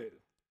not do.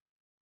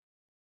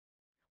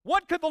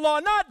 What could the law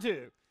not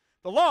do?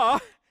 The law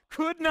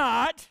could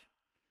not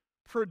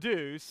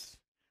produce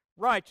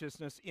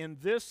righteousness in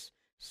this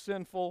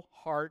sinful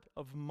heart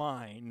of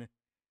mine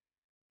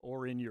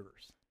or in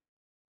yours.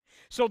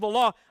 So the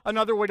law,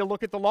 another way to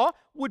look at the law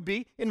would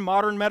be, in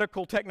modern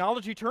medical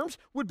technology terms,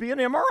 would be an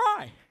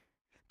MRI.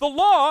 The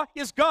law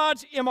is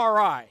God's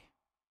MRI.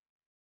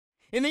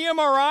 In the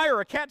MRI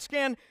or a CAT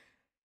scan,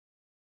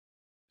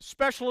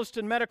 specialists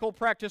in medical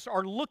practice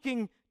are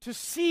looking to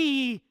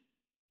see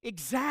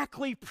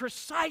exactly,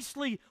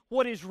 precisely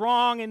what is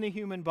wrong in the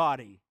human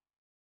body.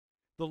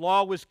 The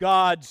law was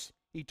God's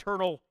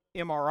eternal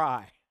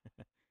MRI.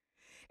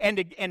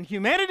 And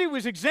humanity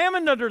was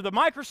examined under the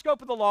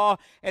microscope of the law,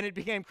 and it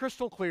became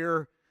crystal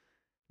clear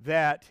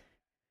that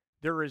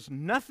there is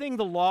nothing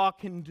the law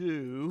can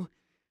do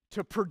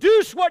to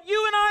produce what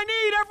you and I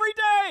need every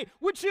day,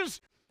 which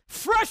is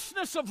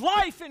freshness of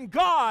life in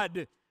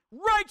God,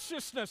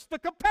 righteousness, the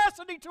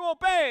capacity to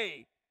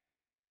obey,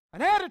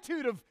 an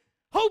attitude of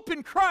hope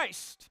in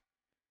Christ,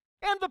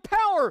 and the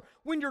power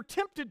when you're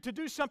tempted to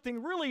do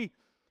something really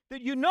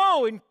that you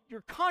know and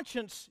your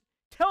conscience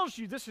tells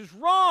you this is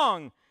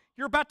wrong.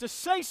 You're about to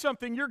say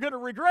something you're going to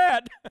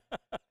regret.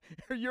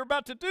 Or you're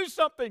about to do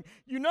something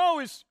you know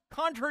is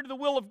contrary to the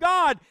will of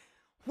God.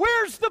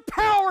 Where's the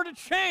power to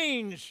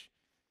change?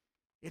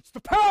 It's the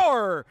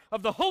power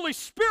of the Holy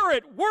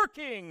Spirit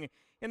working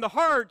in the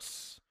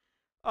hearts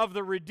of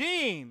the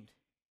redeemed.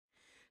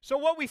 So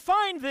what we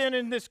find then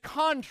in this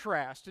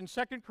contrast in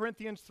 2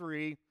 Corinthians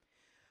 3,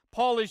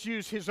 Paul has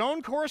used his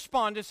own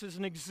correspondence as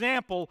an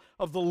example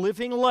of the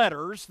living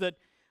letters that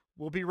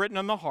will be written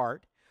on the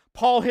heart.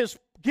 Paul has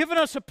given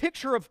us a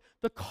picture of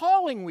the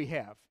calling we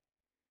have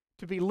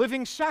to be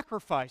living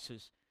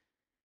sacrifices,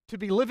 to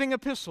be living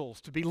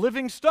epistles, to be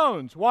living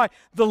stones. Why?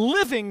 The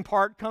living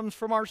part comes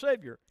from our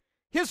Savior.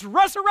 His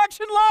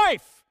resurrection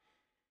life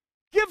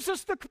gives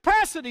us the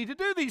capacity to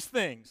do these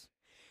things.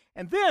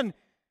 And then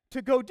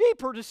to go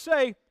deeper to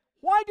say,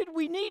 why did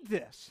we need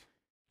this?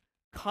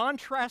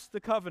 Contrast the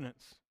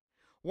covenants.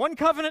 One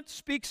covenant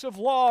speaks of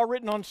law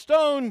written on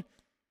stone.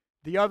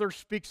 The other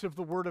speaks of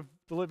the Word of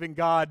the living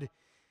God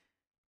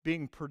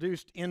being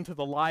produced into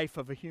the life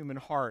of a human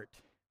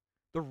heart.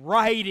 The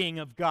writing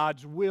of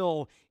God's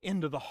will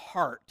into the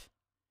heart.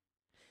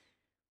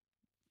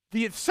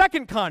 The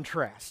second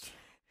contrast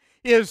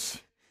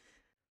is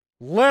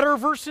letter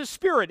versus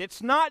spirit.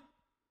 It's not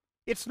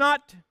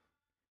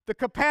the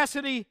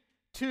capacity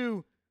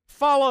to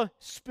follow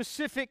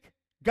specific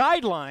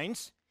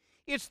guidelines.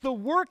 It's the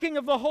working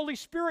of the Holy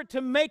Spirit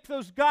to make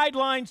those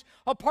guidelines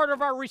a part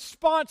of our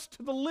response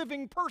to the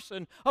living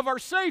person of our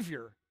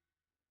Savior.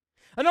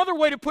 Another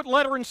way to put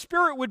letter and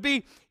spirit would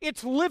be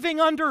it's living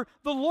under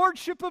the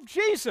lordship of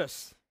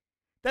Jesus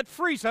that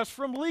frees us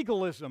from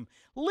legalism.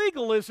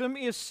 Legalism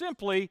is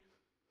simply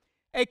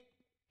a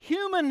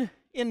human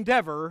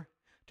endeavor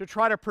to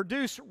try to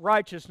produce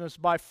righteousness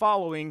by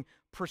following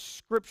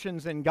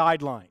prescriptions and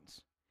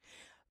guidelines.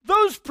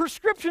 Those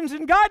prescriptions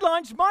and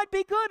guidelines might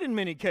be good in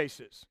many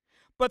cases,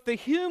 but the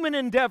human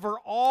endeavor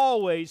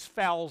always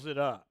fouls it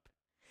up.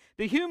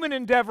 The human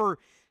endeavor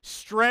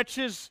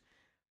stretches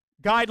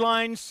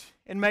guidelines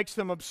and makes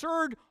them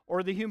absurd,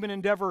 or the human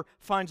endeavor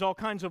finds all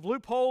kinds of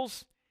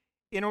loopholes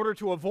in order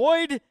to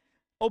avoid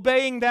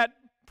obeying that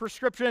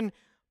prescription.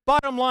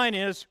 Bottom line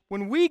is,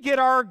 when we get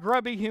our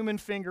grubby human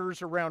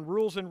fingers around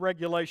rules and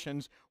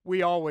regulations,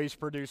 we always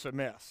produce a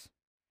mess.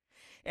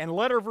 And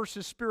letter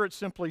versus spirit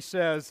simply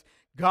says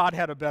God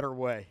had a better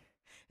way.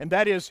 And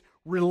that is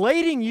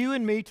relating you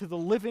and me to the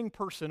living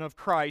person of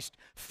Christ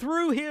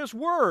through His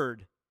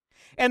Word.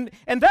 And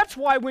that's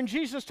why when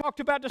Jesus talked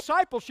about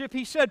discipleship,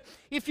 He said,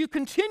 if you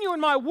continue in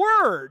my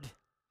Word,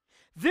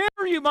 then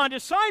are you my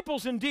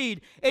disciples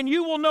indeed, and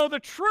you will know the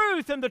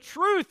truth, and the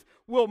truth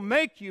will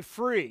make you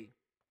free.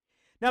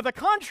 Now the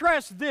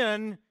contrast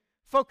then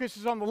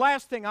focuses on the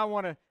last thing I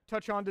want to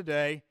touch on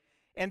today,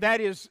 and that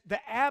is the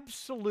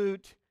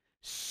absolute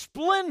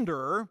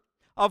splendor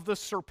of the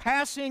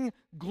surpassing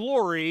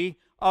glory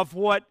of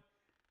what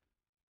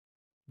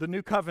the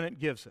new covenant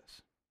gives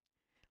us.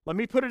 Let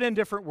me put it in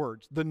different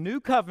words. The new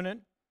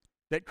covenant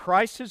that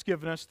Christ has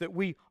given us, that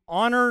we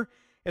honor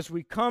as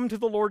we come to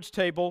the Lord's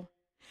table,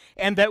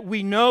 and that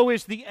we know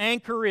is the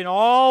anchor in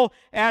all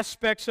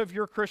aspects of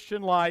your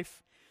Christian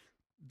life,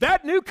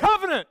 that new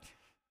covenant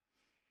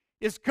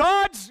is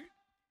God's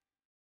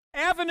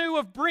avenue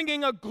of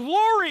bringing a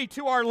glory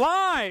to our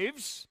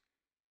lives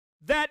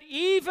that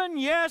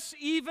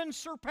even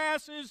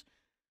surpasses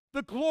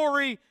the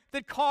glory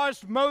that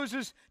caused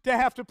Moses to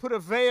have to put a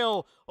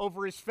veil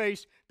over his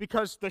face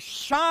because the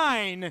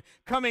shine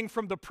coming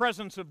from the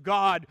presence of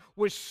God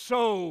was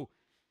so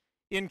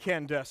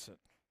incandescent.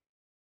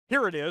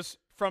 Here it is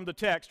from the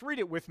text. Read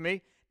it with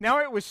me. Now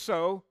it was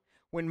so,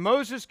 when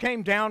Moses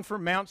came down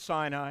from Mount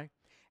Sinai,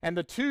 and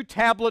the 2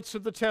 tablets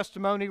of the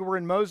testimony were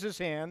in Moses'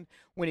 hand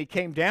when he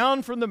came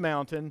down from the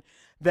mountain,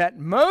 that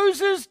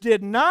Moses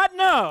did not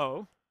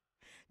know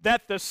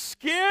that the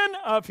skin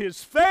of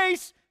his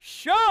face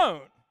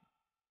shone.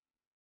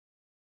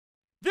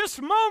 This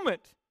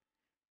moment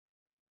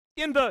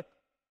in the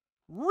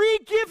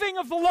re-giving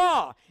of the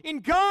law, in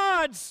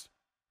God's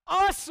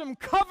awesome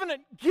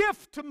covenant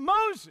gift to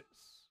Moses,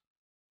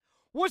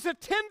 was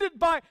attended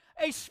by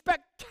a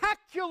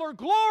spectacular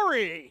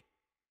glory,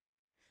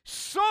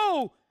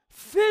 so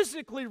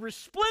physically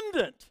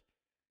resplendent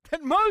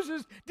that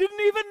Moses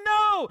didn't even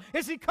know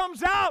as he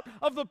comes out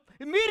of the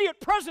immediate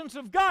presence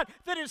of God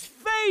that his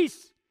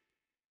face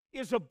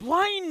is a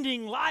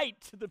blinding light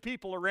to the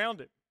people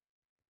around him.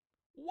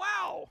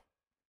 Wow.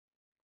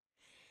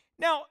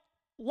 Now,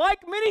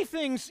 like many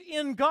things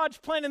in God's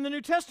plan in the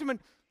New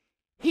Testament,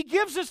 He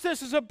gives us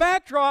this as a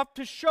backdrop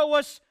to show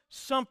us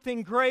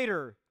something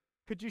greater.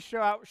 Could you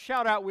shout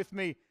out with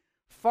me,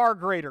 far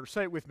greater?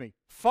 Say it with me,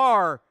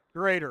 far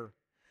greater.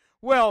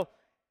 Well,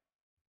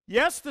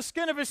 yes, the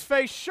skin of his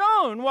face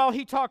shone while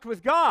he talked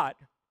with God.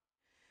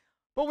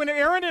 But when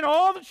Aaron and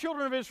all the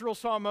children of Israel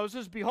saw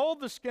Moses,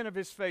 behold, the skin of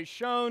his face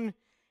shone,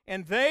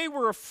 and they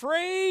were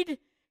afraid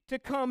to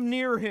come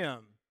near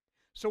him.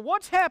 So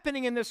what's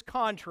happening in this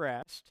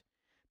contrast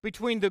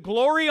between the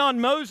glory on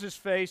Moses'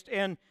 face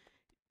and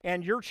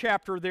your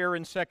chapter there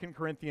in 2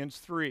 Corinthians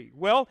 3?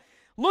 Well,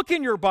 look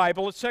in your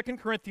Bible at 2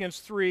 Corinthians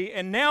 3,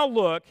 and now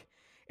look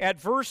at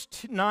verse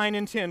 9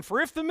 and 10. For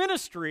if the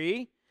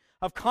ministry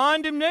of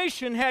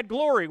condemnation had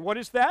glory, what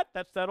is that?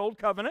 That's that old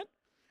covenant.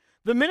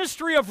 The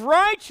ministry of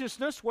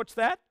righteousness, what's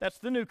that? That's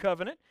the new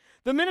covenant.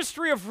 The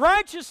ministry of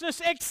righteousness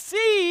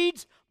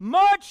exceeds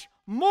much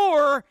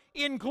more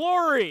in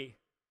glory.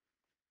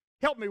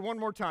 Help me one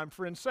more time,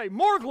 friends. Say,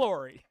 more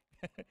glory.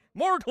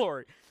 More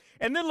glory.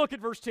 And then look at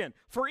verse 10.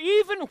 For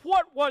even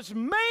what was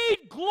made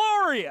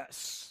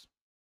glorious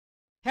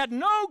had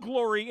no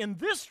glory in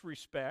this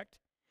respect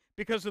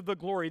because of the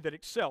glory that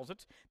excels.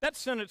 That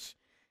sentence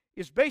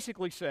is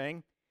basically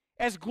saying,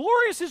 as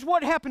glorious as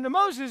what happened to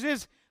Moses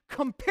is,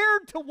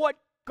 compared to what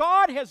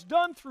God has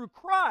done through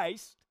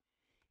Christ,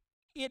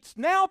 it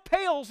now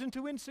pales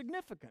into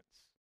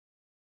insignificance.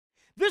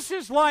 This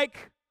is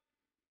like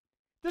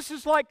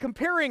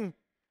comparing,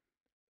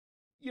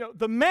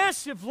 the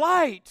massive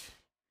light,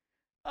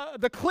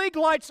 the Klieg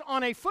lights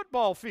on a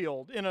football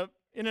field in an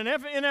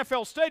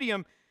NFL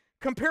stadium.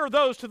 Compare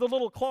those to the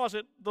little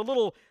closet, the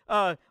little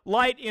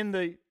light in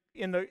the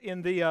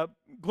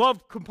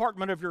glove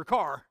compartment of your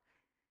car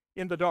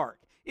in the dark.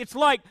 It's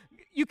like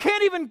you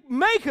can't even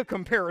make a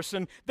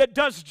comparison that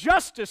does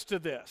justice to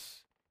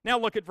this. Now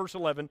look at verse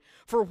 11.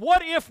 For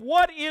what if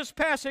what is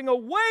passing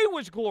away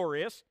was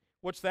glorious?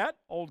 What's that?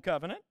 Old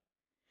covenant.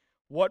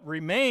 What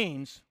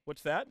remains,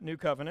 what's that? New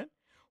covenant.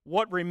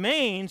 What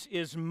remains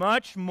is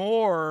much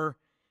more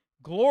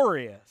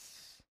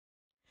glorious.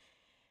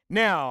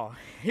 Now,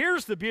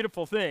 here's the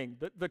beautiful thing.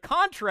 The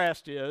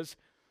contrast is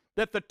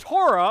that the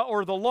Torah,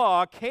 or the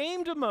law,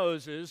 came to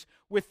Moses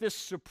with this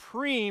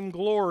supreme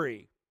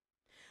glory.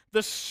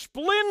 The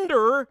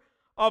splendor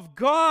of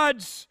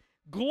God's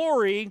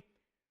glory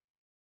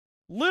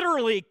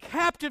literally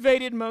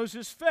captivated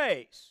Moses'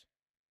 face.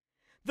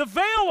 The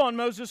veil on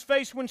Moses'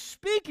 face when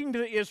speaking to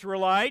the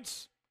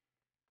Israelites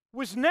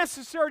was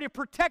necessary to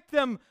protect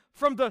them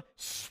from the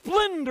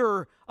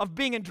splendor of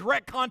being in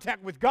direct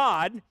contact with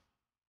God.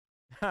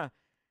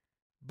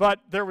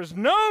 But there was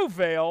no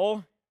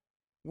veil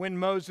when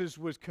Moses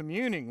was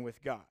communing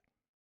with God.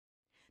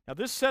 Now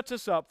this sets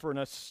us up for an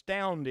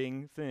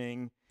astounding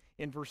thing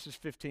in verses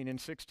 15 and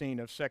 16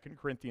 of 2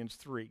 Corinthians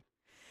 3.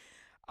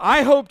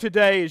 I hope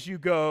today as you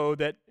go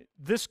that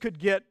this could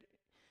get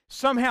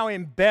somehow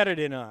embedded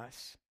in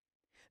us.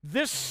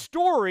 This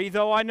story,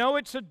 though I know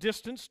it's a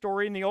distant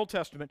story in the Old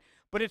Testament,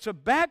 but it's a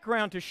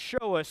background to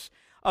show us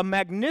a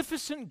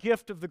magnificent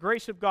gift of the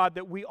grace of God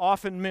that we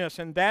often miss,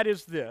 and that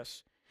is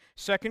this.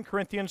 2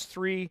 Corinthians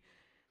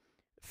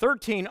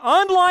 3:13.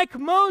 Unlike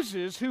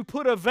Moses, who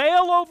put a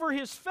veil over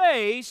his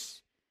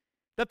face,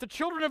 that the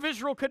children of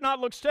Israel could not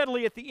look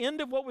steadily at the end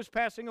of what was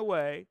passing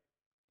away,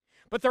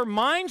 but their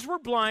minds were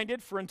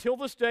blinded, for until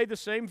this day the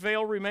same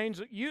veil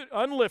remains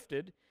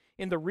unlifted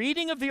in the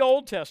reading of the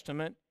Old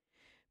Testament,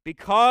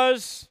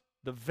 because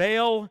the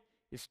veil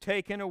is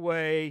taken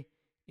away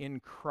in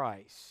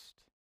Christ.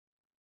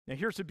 Now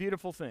here's the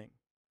beautiful thing.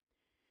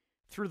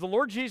 Through the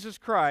Lord Jesus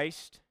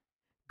Christ,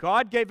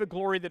 God gave a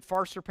glory that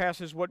far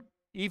surpasses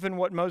even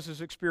what Moses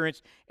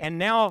experienced. And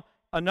now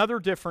another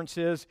difference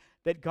is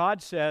that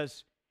God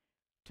says,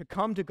 to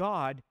come to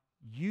God,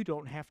 you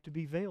don't have to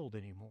be veiled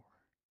anymore.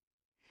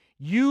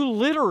 You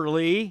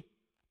literally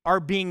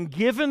are being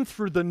given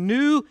through the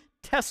New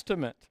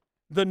Testament,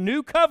 the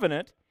New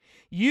Covenant.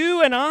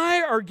 You and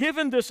I are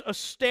given this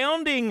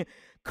astounding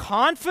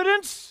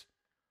confidence.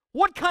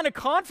 What kind of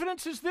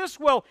confidence is this?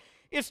 Well,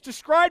 it's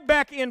described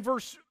back in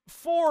verse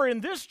 4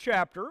 in this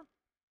chapter.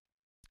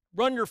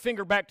 Run your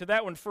finger back to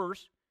that one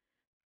first.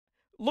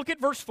 Look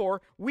at verse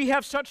 4. We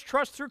have such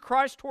trust through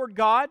Christ toward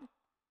God.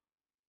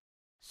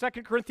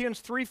 2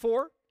 Corinthians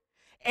 3:4.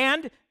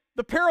 And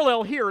the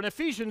parallel here in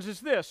Ephesians is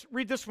this.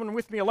 Read this one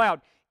with me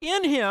aloud.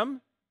 In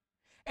Him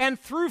and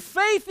through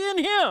faith in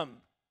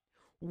Him,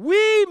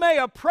 we may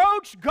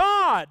approach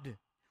God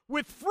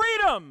with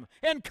freedom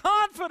and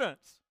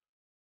confidence.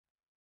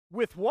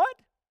 With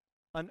what?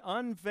 An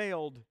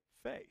unveiled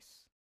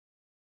face.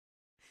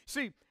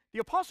 See, the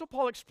Apostle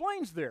Paul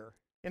explains there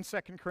in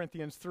 2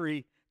 Corinthians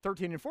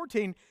 3:13 and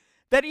 14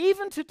 that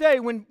even today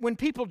when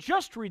people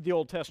just read the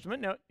Old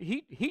Testament, now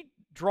he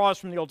draws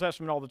from the Old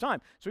Testament all the time,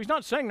 so he's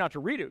not saying not to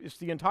read it, it's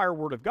the entire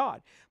Word of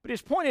God. But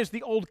his point is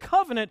the Old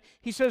Covenant,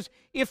 he says,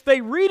 if they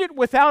read it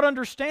without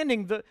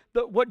understanding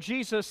what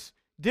Jesus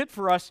did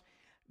for us,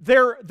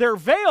 they're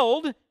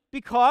veiled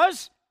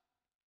because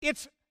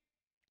it's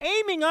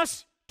aiming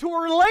us to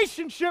a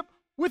relationship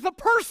with a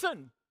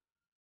person.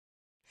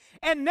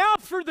 And now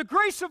through the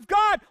grace of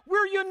God,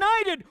 we're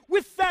united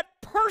with that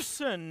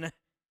person.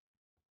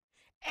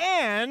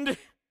 And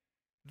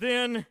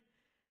then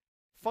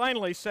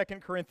finally, 2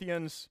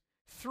 Corinthians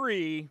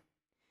 3,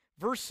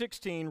 verse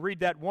 16, read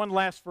that one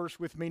last verse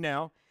with me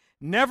now.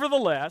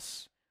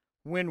 Nevertheless,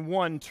 when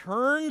one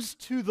turns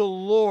to the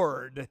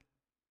Lord,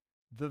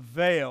 the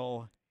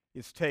veil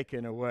is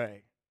taken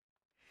away.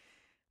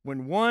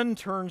 When one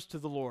turns to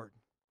the Lord.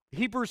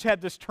 Hebrews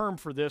had this term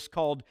for this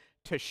called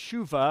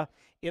teshuvah.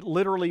 It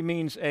literally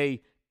means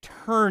a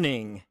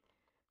turning.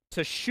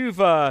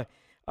 Teshuvah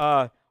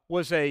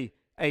was a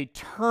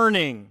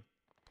turning.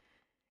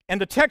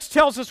 And the text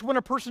tells us when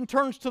a person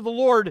turns to the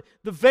Lord,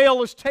 the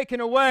veil is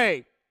taken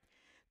away.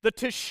 The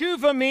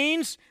teshuvah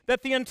means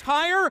that the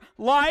entire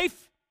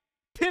life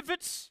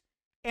pivots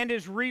and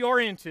is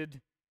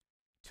reoriented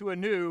to a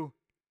new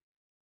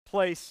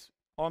place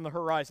on the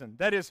horizon.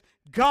 That is,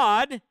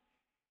 God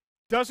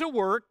does a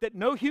work that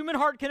no human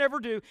heart can ever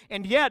do,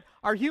 and yet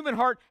our human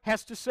heart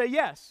has to say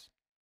yes.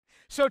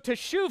 So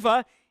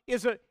teshuvah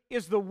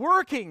is the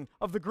working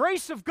of the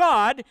grace of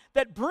God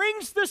that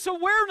brings this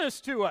awareness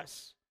to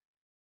us.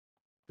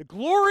 The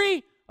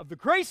glory of the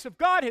grace of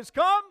God has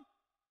come.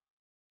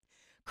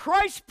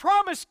 Christ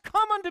promised,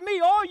 "Come unto me,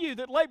 all you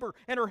that labor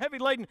and are heavy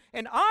laden,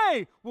 and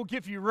I will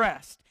give you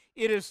rest."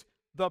 It is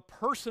the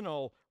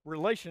personal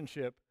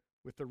relationship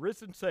with the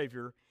risen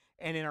Savior,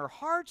 and in our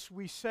hearts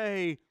we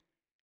say,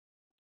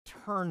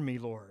 "Turn me,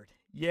 Lord."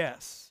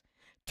 Yes,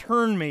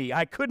 turn me.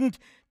 I couldn't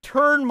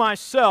turn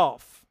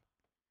myself.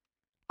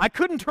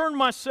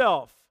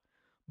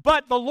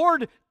 But the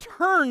Lord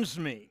turns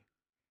me.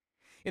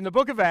 In the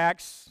book of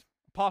Acts,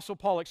 Apostle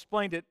Paul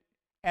explained it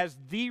as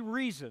the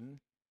reason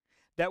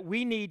that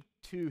we need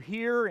to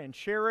hear and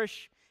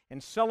cherish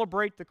and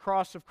celebrate the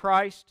cross of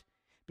Christ,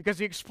 because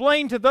he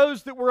explained to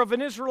those that were of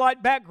an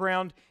Israelite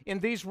background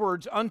in these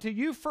words, "Unto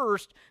you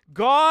first,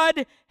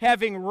 God,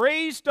 having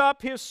raised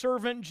up his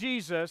servant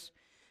Jesus,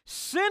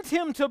 sent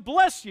him to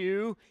bless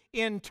you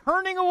in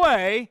turning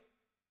away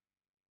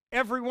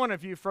every one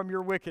of you from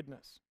your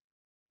wickedness."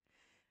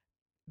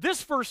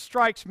 This verse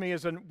strikes me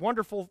as a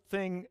wonderful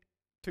thing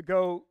to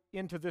go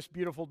into this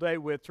beautiful day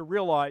with, to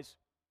realize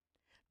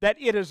that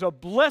it is a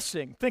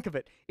blessing. Think of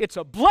it. It's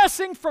a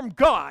blessing from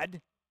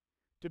God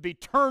to be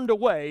turned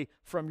away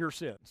from your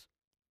sins.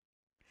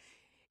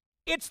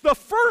 It's the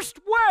first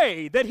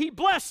way that he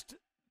blessed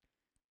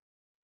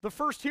the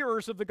first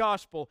hearers of the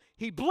gospel.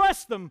 He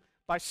blessed them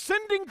by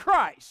sending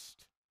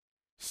Christ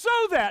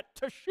so that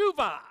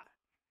teshuvah,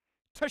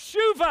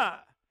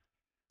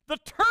 the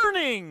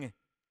turning,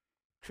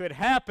 could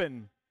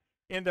happen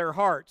in their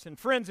hearts. And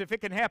friends, if it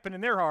can happen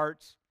in their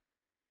hearts,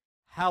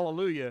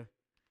 hallelujah,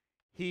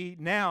 he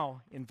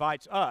now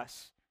invites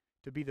us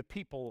to be the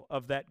people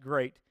of that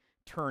great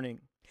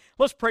turning.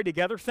 Let's pray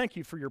together. Thank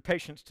you for your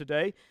patience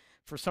today,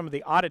 for some of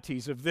the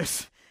oddities of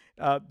this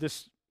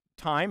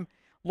time.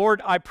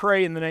 Lord, I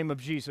pray in the name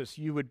of Jesus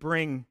you would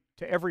bring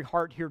to every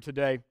heart here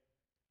today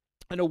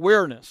an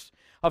awareness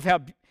of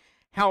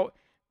how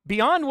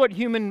beyond what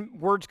human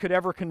words could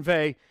ever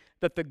convey,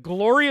 that the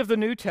glory of the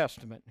New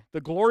Testament,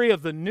 the glory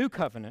of the New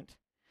Covenant,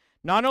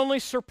 not only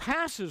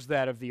surpasses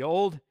that of the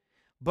Old,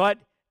 but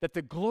that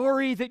the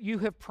glory that you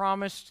have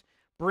promised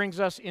brings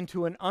us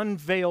into an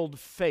unveiled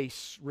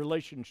face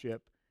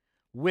relationship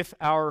with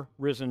our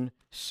risen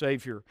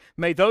Savior.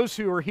 May those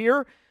who are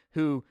here,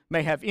 who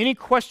may have any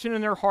question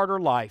in their heart or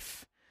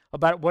life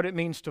about what it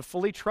means to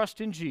fully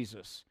trust in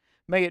Jesus,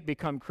 may it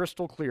become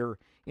crystal clear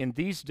in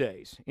these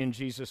days. In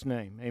Jesus'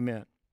 name, amen.